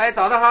food 他也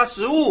找到他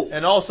食物，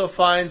 and also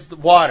finds the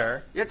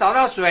water. 也找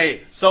到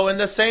水。 So in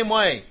the same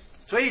way,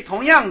 所以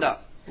同样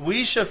的，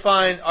 we should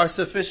find our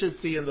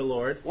sufficiency in the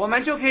Lord. 我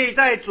们就可以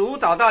在主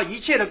找到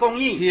一切的供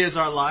应。 He is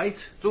our light.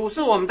 主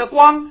是我们的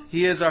光，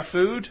 He is our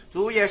food.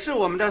 主也是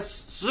我们的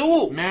食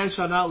物。 Man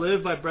shall not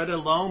live by bread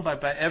alone, but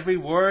by every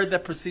word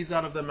that proceeds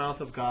out of the mouth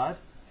of God.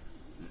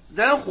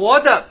 人活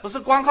着不是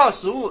光靠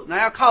食物，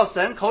乃要靠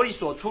神口里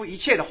所出一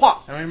切的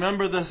话。 And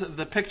remember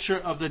the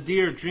picture of the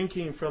deer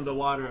drinking from the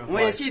water of 我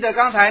们也 life. 记得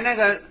刚才那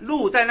个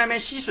鹿在那边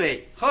吸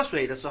水喝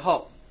水的时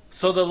候，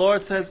 So the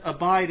Lord says,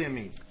 "Abide in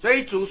me." 所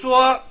以主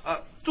说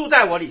住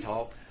在我里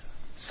头。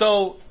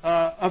 So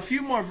a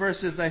few more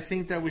verses I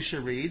think that we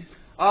should read,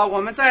 我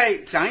们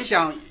再想一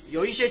想，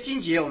有一些经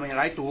节我们也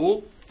来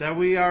读， that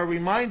we are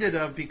reminded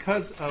of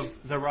because of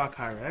the rock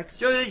hierarchs.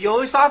 就是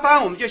由沙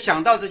番我们就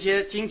想到这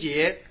些经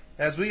节，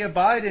 As we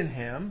abide in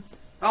Him,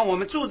 然后我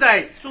们住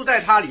在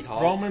他里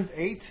头。 Romans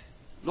 8,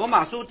 罗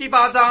马书第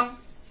8章，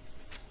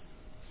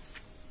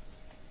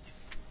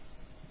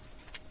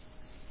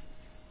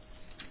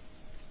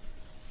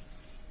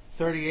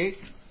 38.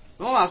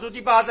 罗马书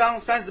第8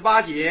章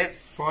38节。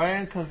For I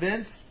am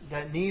convinced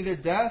that neither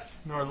death,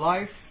 nor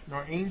life,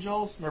 nor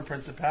angels, nor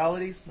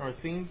principalities, nor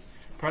things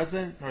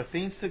present, nor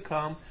things to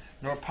come,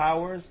 nor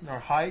powers, nor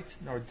height,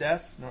 nor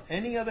depth, nor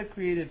any other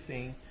created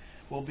thing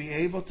will be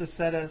able to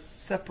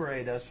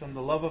separate us from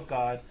the love of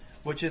God,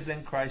 which is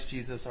in Christ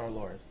Jesus our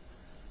Lord.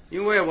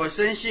 因为我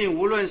深信，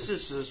无论是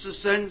死是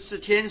生，是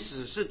天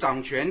使，是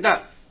掌权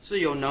的，是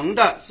有能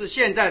的，是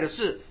现在的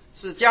事，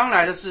是将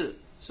来的事，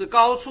是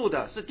高处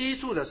的，是低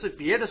处的，是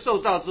别的受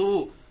造之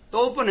物，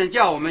都不能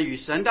叫我们与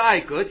神的爱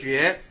隔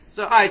绝。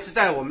这爱是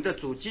在我们的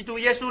主基督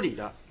耶稣里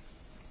的。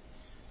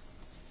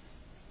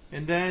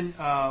And then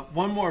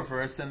one more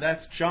verse, and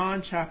that's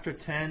John chapter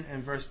 10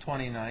 and verse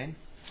 29.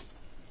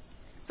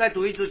 再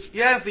读一次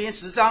约翰福音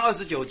10章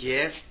29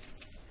节。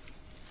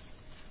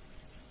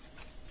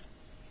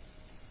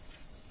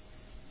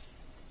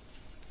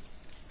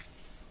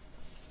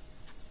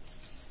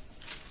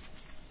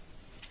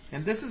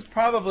And this is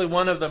probably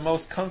one of the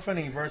most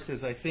comforting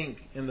verses, I think,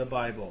 in the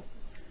Bible.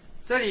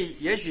 这里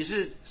也许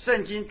是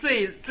圣经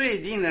最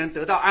令人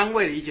得到安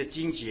慰的一节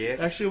经节。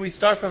Actually, we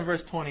start from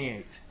verse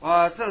 28.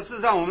 事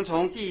实上我们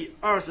从第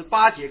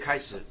28节开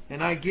始。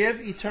And I give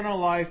eternal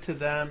life to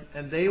them,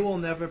 and they will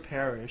never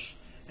perish,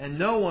 and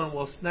no one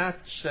will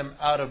snatch them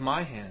out of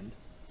my hand.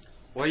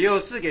 我又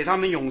赐给他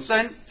们永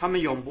生，他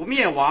们永不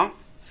灭亡，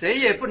谁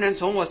也不能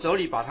从我手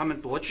里把他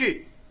们夺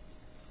去。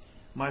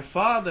My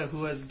Father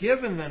who has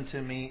given them to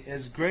me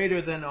is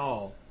greater than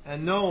all, and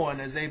no one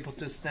is able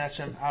to snatch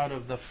them out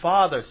of the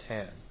Father's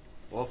hand.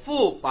 我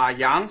父把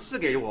羊赐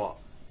给我，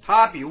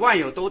他比万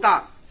有都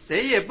大，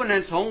谁也不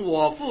能从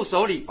我父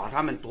手里把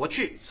他们夺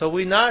去。 So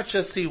we not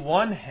just see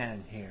one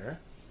hand here,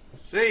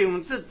 所以我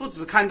们不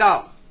只看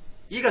到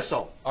一个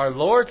手， our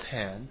Lord's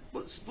hand,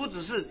 不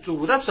只是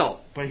主的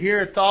手， but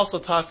here it also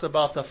talks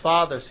about the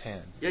Father's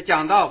hand. 也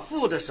讲到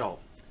父的手。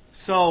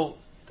 So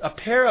a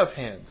pair of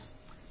hands,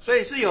 所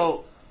以是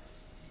有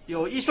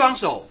一双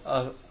手，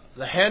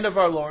 the hand of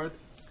our Lord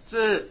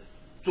是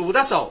主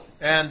的手，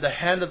 and the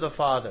hand of the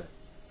Father.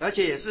 而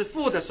且也是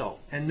父的手，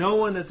 And no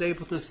one is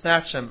able to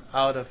snatch them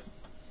out of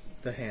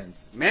the hands.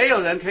 没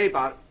有人可以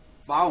把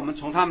我们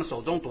从他们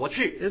手中夺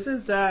去。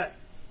 Isn't that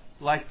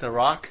like the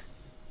rock?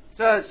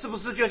 这是不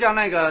是就像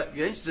那个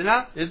原石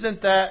呢？ Isn't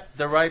that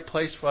the right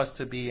place for us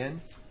to be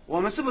in? 我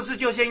们是不是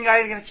就应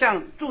该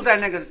像住在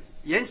那个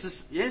岩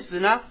石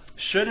呢？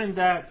 Shouldn't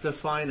that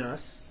define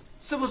us?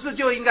 是不是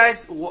就应该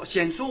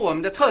显出我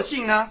们的特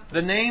性呢？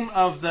 The name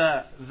of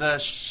the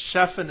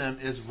Shephanim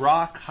is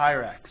rock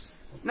hyrax.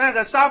 那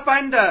个沙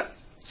番的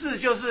字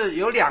就是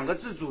由2个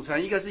字组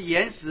成，一个是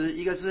岩石，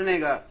一个是那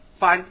个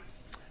番。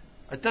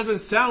 It doesn't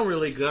sound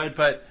really good,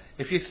 but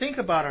if you think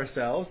about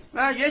ourselves,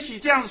 那也许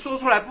这样说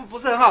出来不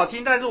是很好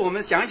听，但是我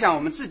们想一想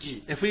我们自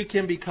己， if we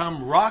can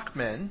become rock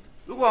men,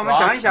 如果我们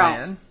想一 rock 想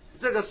man,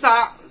 这个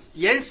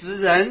岩石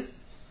人，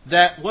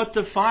 that what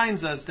defines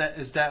us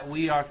is that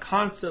we are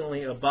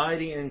constantly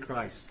abiding in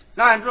Christ.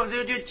 那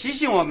就提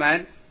醒我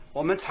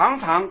们常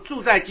常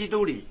住在基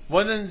督里。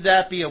 Wouldn't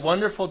that be a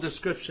wonderful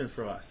description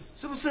for us?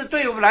 是不是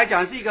对我们来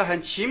讲是一个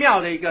很奇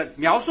妙的一个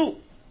描述？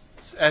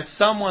 As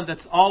someone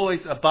that's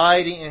always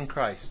abiding in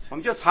Christ. 我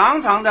们就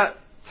常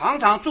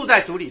常住在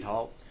主里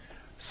头。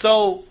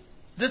 So,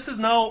 this is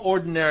no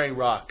ordinary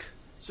rock.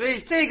 所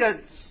以这个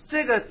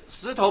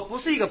石头不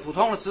是一个普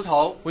通的石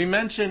头。 We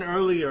mentioned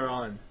earlier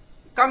on,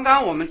 刚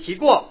刚我们提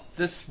过，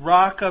 this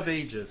rock of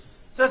ages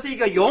这是一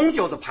个永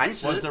久的磐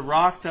石。 was the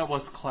rock that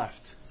was cleft.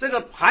 这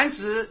个磐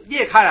石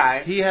裂开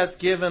来， He has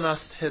given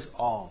us His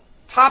all.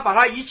 他把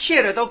他一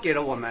切的都给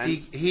了我们。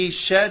 He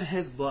shed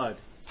His blood.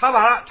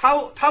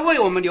 他为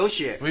我们流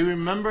血。 We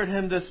remembered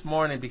Him this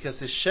morning because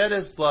He shed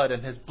His blood,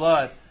 and His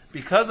blood,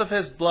 because of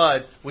His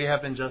blood, we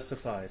have been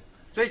justified.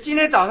 所以今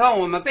天早上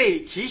我们被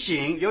提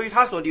醒，由于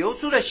他所流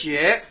出的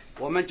血，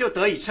我们就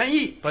得以称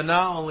义。 But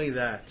not only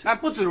that, 但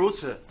不止如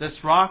此，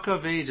 this rock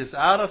of ages,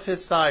 out of His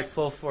side,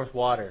 full forth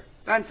water.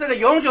 但这个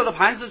永久的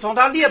磐石从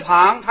它裂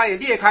旁，它也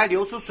裂开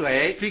流出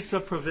水， Speaks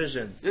of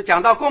provision. 就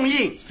讲到供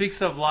应，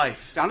 Speaks of life.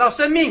 讲到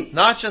生命，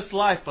 Not just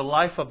life, but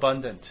life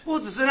abundant. 不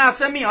只是那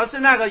生命，而是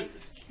那个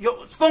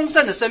有丰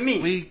盛的生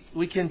命。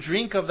 We can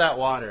drink of that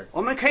water,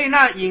 我们可以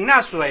饮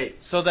那水，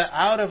 so that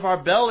out of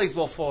our bellies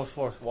will flow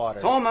forth water.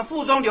 从我们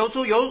腹中流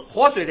出有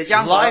活水的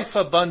江河， Life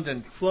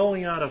abundant,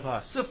 flowing out of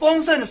us. 是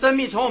丰盛的生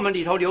命从我们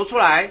里头流出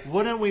来。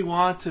 Wouldn't we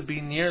want to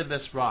be near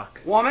this rock?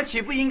 我们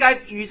岂不应该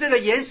与这个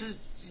岩石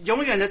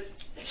永远的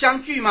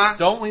相聚吗？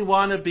 Don't we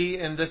want to be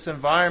in this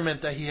environment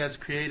that He has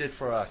created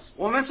for us?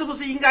 我们是不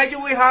是应该就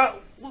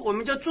我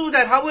们就住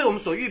在他为我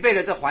们所预备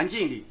的这环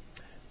境里？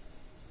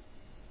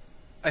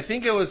 I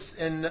think it was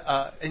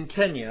in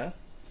Kenya.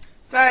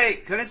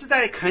 可能是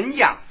在肯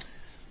亚，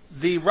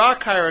 The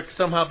rock hyrax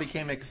somehow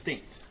became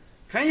extinct.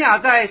 肯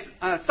亚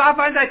沙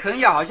番在肯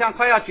亚好像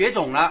快要绝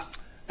种了。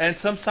 And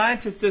some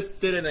scientists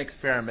did an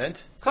experiment.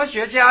 科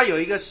学家有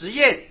一个实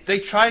验，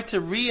 They tried to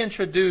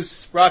reintroduce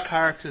rock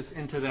hyraxes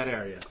into that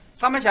area.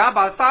 他们想要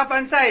把沙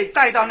番再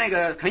带到那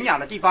个肯亚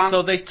的地方，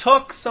 So they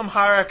took some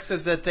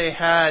hyraxes that they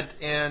had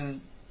in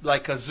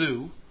like a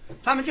zoo.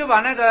 他们就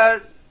把那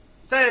个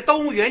在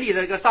动物园里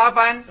的一个沙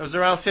帆， There was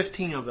around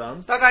 15 of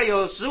them. 大概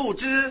有15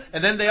只，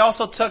 And then they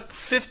also took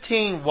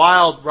 15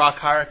 wild rock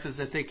hyraxes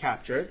that they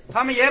captured.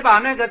 他们也把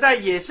那个在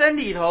野生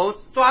里头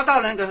抓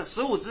到那个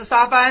15只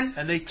沙帆，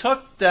 And they took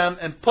them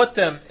and put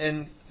them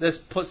in this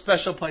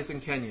special place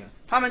in Kenya.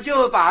 他们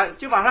就把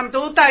他们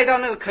都带到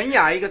那个肯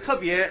雅一个特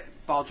别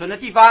保存的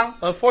地方。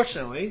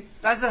 Unfortunately,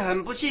 但是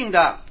很不幸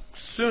的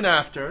soon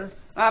after,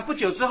 不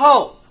久之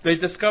后 they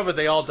discovered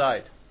they all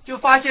died. 就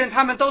发现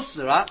他们都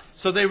死了，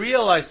 So they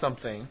realized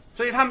something,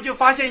 所以他们就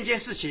发现一件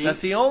事情， that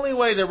the only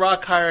way the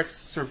rock hyrax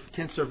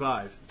can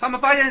survive 他们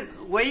发现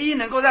唯一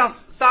能够让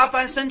沙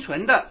帆生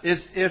存的，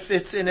 is if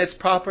it's in its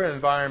proper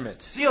environment.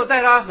 只有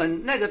在它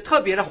很那个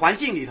特别的环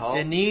境里头，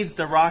 It needs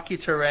the rocky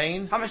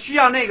terrain. 他们需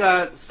要那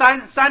个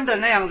山的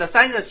那样的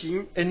山的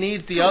形， It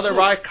needs the other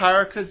rock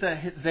hyraxes that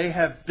they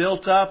have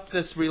built up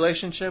this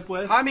relationship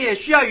with. 他们也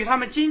需要与他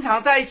们经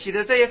常在一起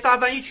的这些沙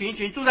帆一群一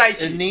群住在一 It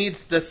起， needs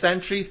the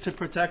sentries to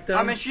protect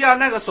他们 them. 需要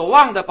那个守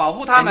望的保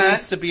护他 It 们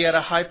needs，to be at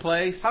a high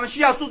place. 他们需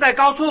要住在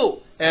高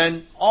处，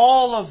 And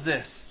all of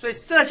this, 所以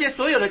这些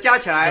所有的加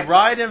起 the 来，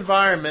 right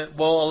environment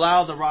will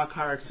allow the rock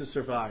hyrax to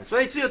survive.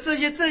 所以只有这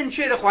些正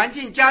确的环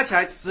境加起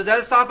来，使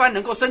得沙帆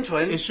能够生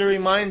存 It，should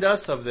remind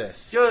us of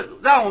this, 就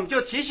让我们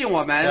就提醒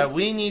我 that 们，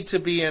 we need to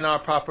be in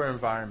our proper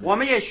environment, 我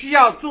们也需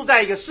要住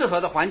在一个适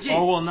合的环境，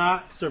 or will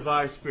not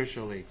survive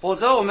spiritually. 否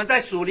则我们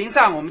在属灵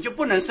上我们就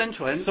不能生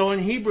存。 So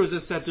in Hebrews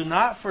it said, do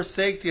not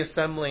forsake the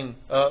assembling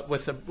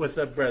with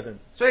the brethren,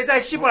 所以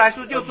在希伯来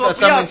书就说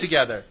assembling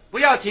together. 不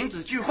要停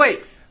止聚会，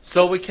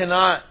 So we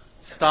cannot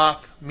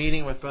stop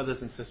meeting with brothers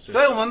and sisters.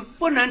 所以我们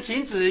不能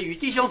停止与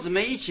弟兄姊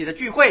妹一起的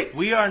聚会。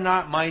 We are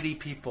not mighty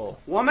people.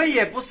 我们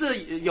也不是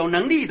有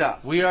能力的，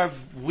 We are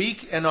weak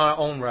in our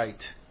own right.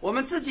 我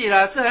们自己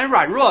呢是很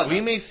软弱 We 的，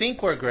 may think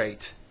we're great,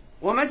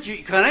 我们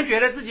可能觉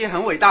得自己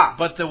很伟大，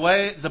 but the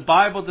way the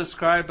Bible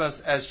describes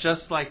us as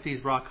just like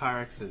these rock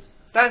hyraxes,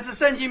 但是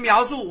圣经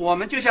描述我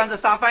们就像这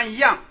沙帆一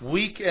样，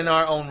 weak in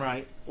our own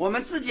right. 我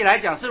们自己来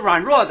讲是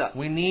软弱的，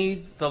 We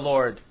need the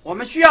Lord. 我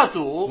们需要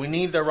主， We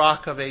need the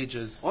rock of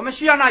ages. 我们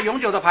需要那永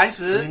久的磐 We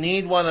石，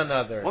 need one 我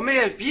another. 们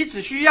也彼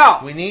此需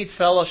要， We need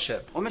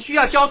fellowship. 我们需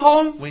要交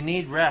通， We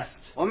need rest.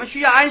 我们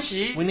需要安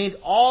息， We need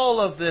all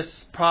of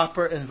this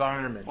proper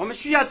environment 我们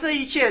需要这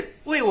一切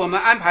为我们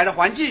安排的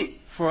环境，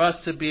 for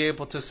us to be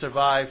able to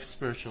survive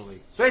spiritually.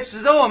 所以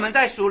使得我们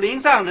在属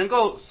灵上能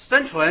够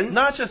生存，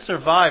 Not just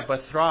survive, but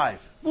thrive.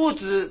 不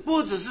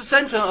只是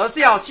生存，而是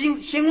要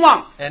兴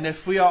旺。 And if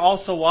we are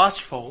also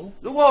watchful,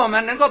 如果我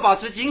们能够保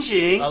持警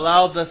醒，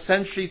 allow the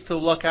sentries to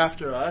look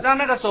after us, 让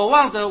那个守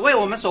望者为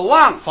我们守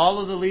望，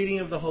 follow the leading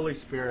of the Holy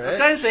Spirit,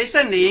 跟随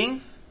圣灵，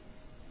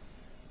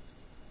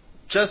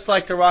 just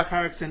like the rock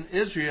hyrax in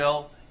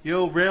Israel,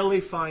 you'll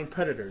rarely find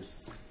predators.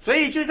 所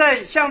以就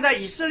像在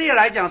以色列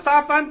来讲，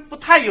沙帆不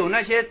太有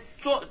那些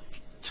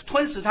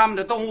吞噬他们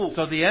的动物。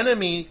 So the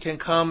enemy can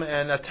come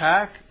and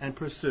attack and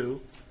pursue,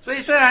 所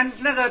以虽然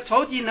那个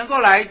仇敌能够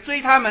来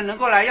追他们，能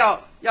够来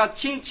要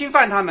侵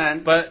犯他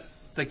们， but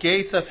the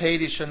gates of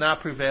Hades shall not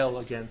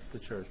prevail against the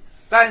church.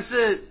 但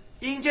是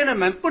阴间的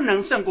门不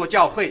能胜过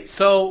教会。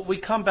 So we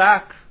come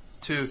back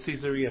to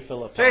Caesarea 所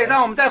以 Philippi.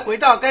 让我们再回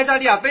到该撒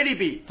利亚腓立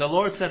比， The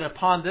Lord said,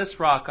 upon this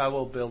rock I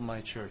will build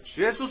my church.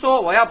 耶稣说：“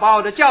我要把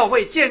我的教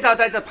会建造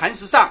在这磐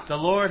石上。 The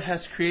Lord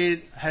has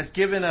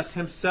given us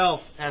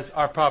himself as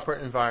our proper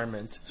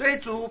environment. ”所以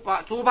主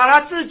把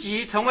他自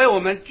己成为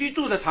我们居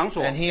住的场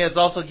所， And he has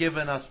also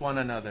given us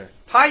one another.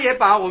 他也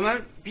把我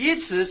们彼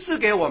此赐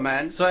给我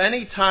们。 So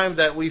anytime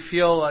that we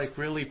feel like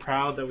really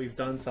proud that we've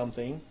done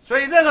something, 所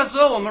以这个时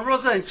候，我们若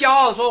是很骄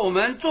傲，说我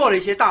们做了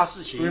一些大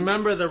事情，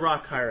 remember the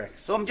rock hyrax.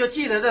 所以我们就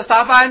记得这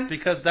沙帆，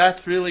 Because that's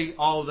really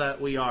all that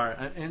we are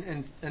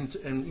in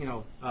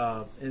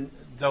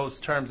those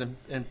terms,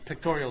 in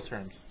pictorial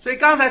terms. 所以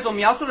刚才所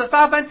描述的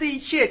沙帆这一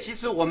切，其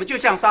实我们就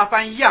像沙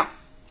帆一样。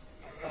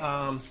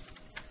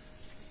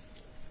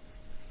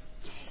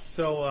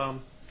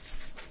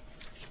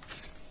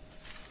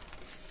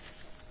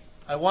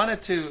 I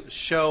wanted to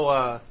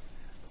show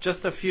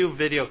just a few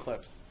video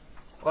clips.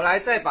 我来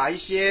再把一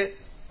些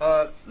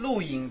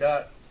录影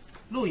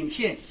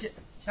片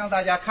向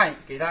大家看，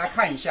给大家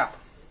看一下。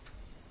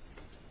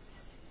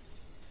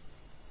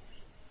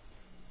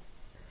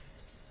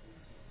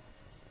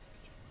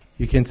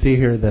 You can see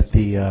here that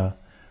the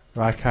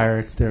rock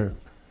hyrax, they're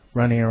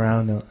running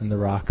around in the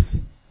rocks.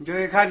 你就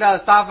会看到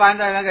沙帆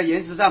在那个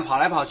岩石上跑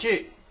来跑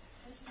去。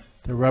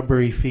 The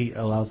rubbery feet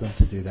allows them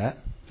to do that.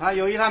 它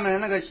由于它们的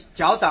那个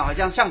脚掌好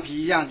像橡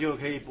皮一样，就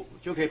可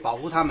以保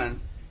护它们。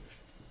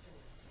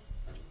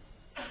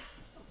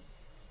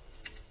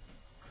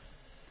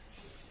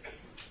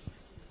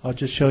 I'll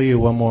just show you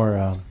one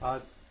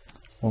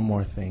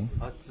more thing.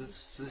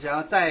 只想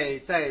要再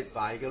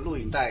把一个录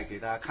影带给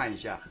大家看一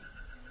下。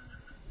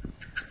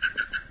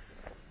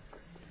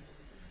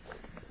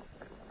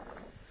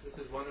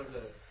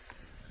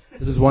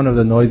 This is one of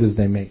the noises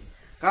they make.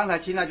 刚才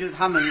听到就是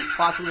他们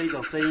发出的一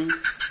种声音。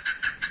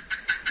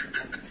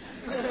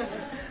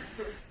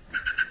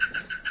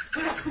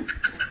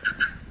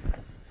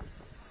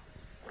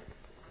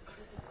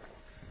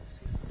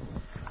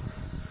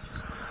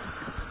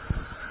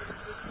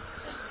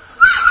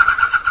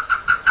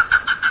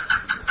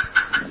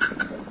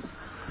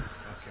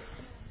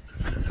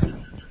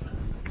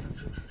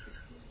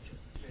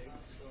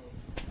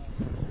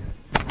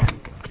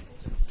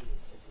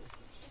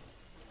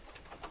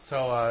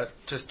So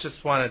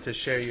just wanted to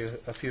share you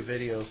a few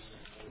videos.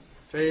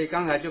 所以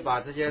刚才就把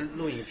这些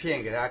录影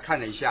片给大家看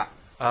了一下。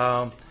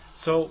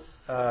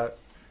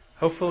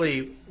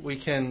Hopefully we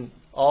can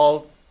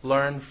all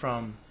learn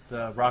from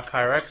the rock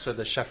hyrax or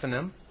the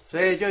Shephanim.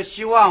 所以就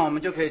希望我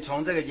们就可以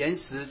从这个岩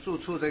石住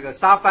处这个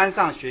沙帆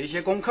上学一些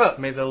功课。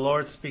May the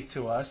Lord speak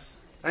to us.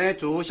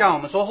 主向我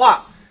们说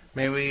话。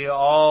May we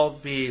all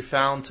be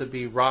found to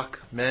be rock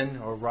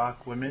men or rock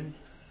women.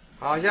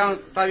 好像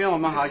但愿我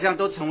们好像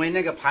都成为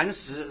那个磐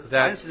石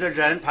的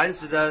人，磐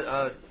石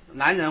的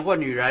男人或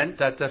女人。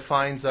That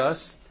defines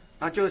us.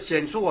 那就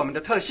显出我们的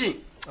特性。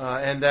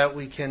And that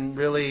we can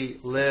really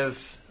live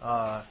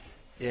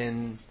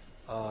in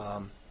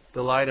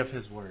the light of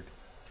His Word.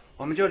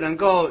 我们就能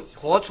够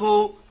活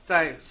出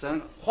在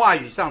神话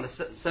语上的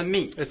生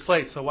命。It's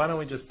late, so why don't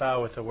we just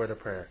bow with a word of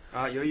prayer?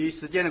 由于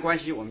时间的关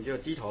系，我们就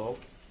低头。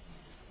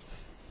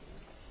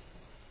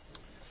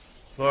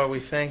Lord, we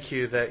thank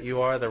you that you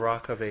are the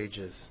rock of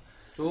ages.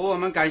 主，我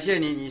们感谢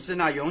你，你是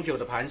那永久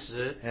的磐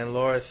石。And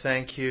Lord,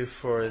 thank you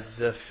for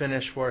the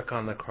finished work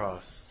on the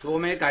cross. 主，我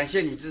们也感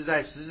谢你是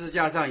在十字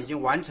架上已经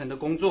完成的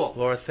工作。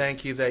Lord,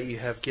 thank you that you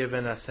have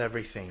given us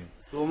everything.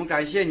 主，我们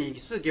感谢你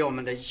赐给我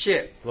们的一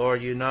切。Lord,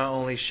 you not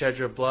only shed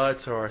your blood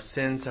so our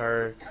sins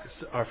are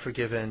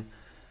forgiven.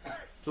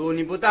 主，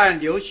你不但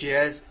流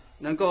血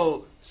能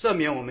够赦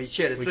免我们一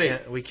切的罪，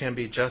 we can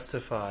be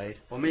justified.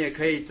 我们也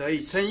可以得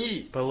以称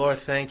义。But Lord,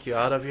 thank you.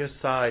 Out of your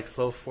side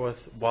flow forth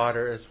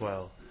water as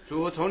well.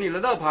 主，从你的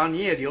肋旁你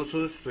也流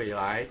出水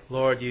来。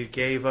Lord, you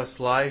gave us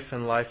life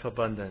and life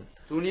abundant.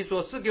 主，你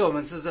所赐给我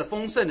们是这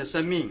丰盛的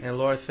生命。And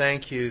Lord,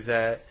 thank you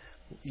that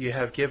you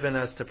have given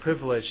us the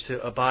privilege to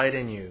abide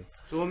in you.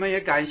 主，我们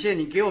也感谢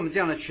你给我们这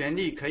样的权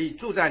利，可以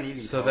住在你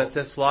里头。So that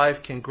this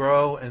life can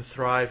grow and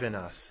thrive in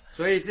us.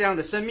 所以这样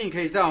的生命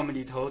可以在我们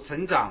里头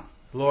成长。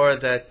Lord,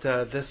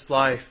 that this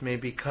life may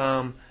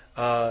become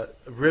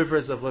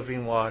rivers of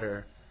living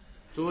water.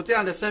 主，这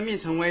样的生命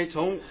成为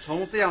从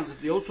这样子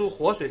流出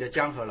活水的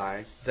江河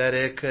来。That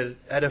it could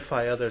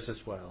edify others as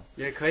well.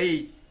 也可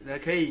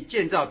以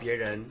建造别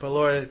人。But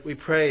Lord, we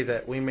pray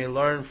that we may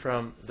learn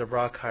from the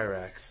rock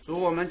hyrax. 主，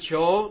我们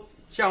求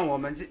像我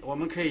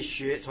们可以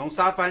从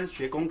沙帆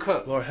学功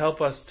课。Lord,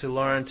 help us to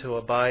learn to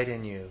abide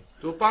in you.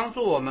 主，帮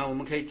助我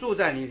们可以住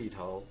在你里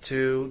头。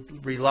To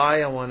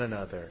rely on one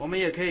another. 我们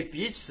也可以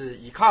彼此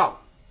依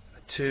靠。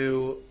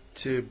To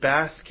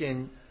bask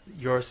in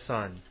your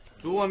Son.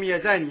 主，我们也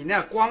在你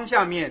那光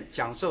下面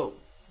享受。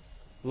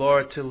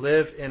Lord, to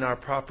live in our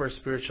proper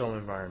spiritual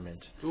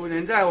environment. 主，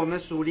能在我们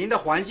属灵的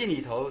环境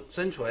里头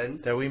生存。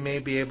That we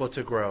may be able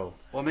to grow.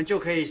 我们就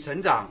可以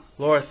成长。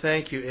Lord,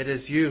 thank you. It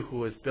is you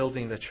who is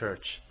building the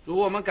church. 主，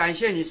我们感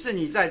谢你，是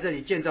你在这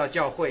里建造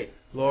教会。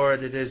Lord,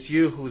 it is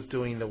you who is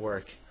doing the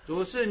work.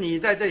 主，是你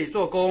在这里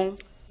做工。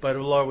But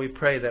Lord, we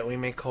pray that we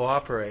may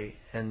cooperate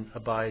and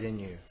abide in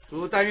you.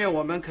 主，但愿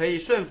我们可以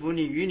顺服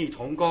你，与你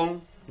同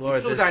工，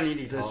 Lord, 住在你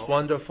里头。this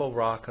wonderful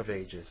rock of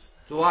ages.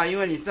 主啊，因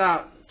为你是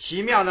那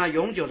奇妙那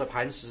永久的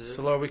磐石。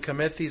 So Lord, we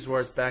commit these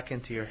words back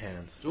into your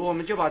hands. 主，我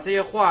们就把这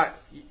些话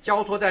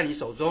交托在你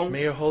手中。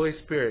 May your Holy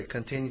Spirit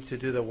continue to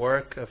do the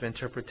work of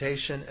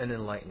interpretation and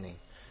enlightening.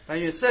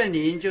 但愿圣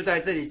灵就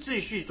在这里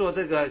继续做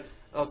这个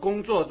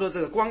工作，做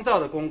这个光照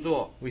的工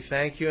作。 We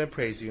thank you and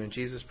praise you in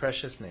Jesus'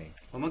 precious name.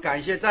 我们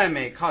感谢赞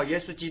美，靠耶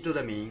稣基督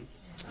的名。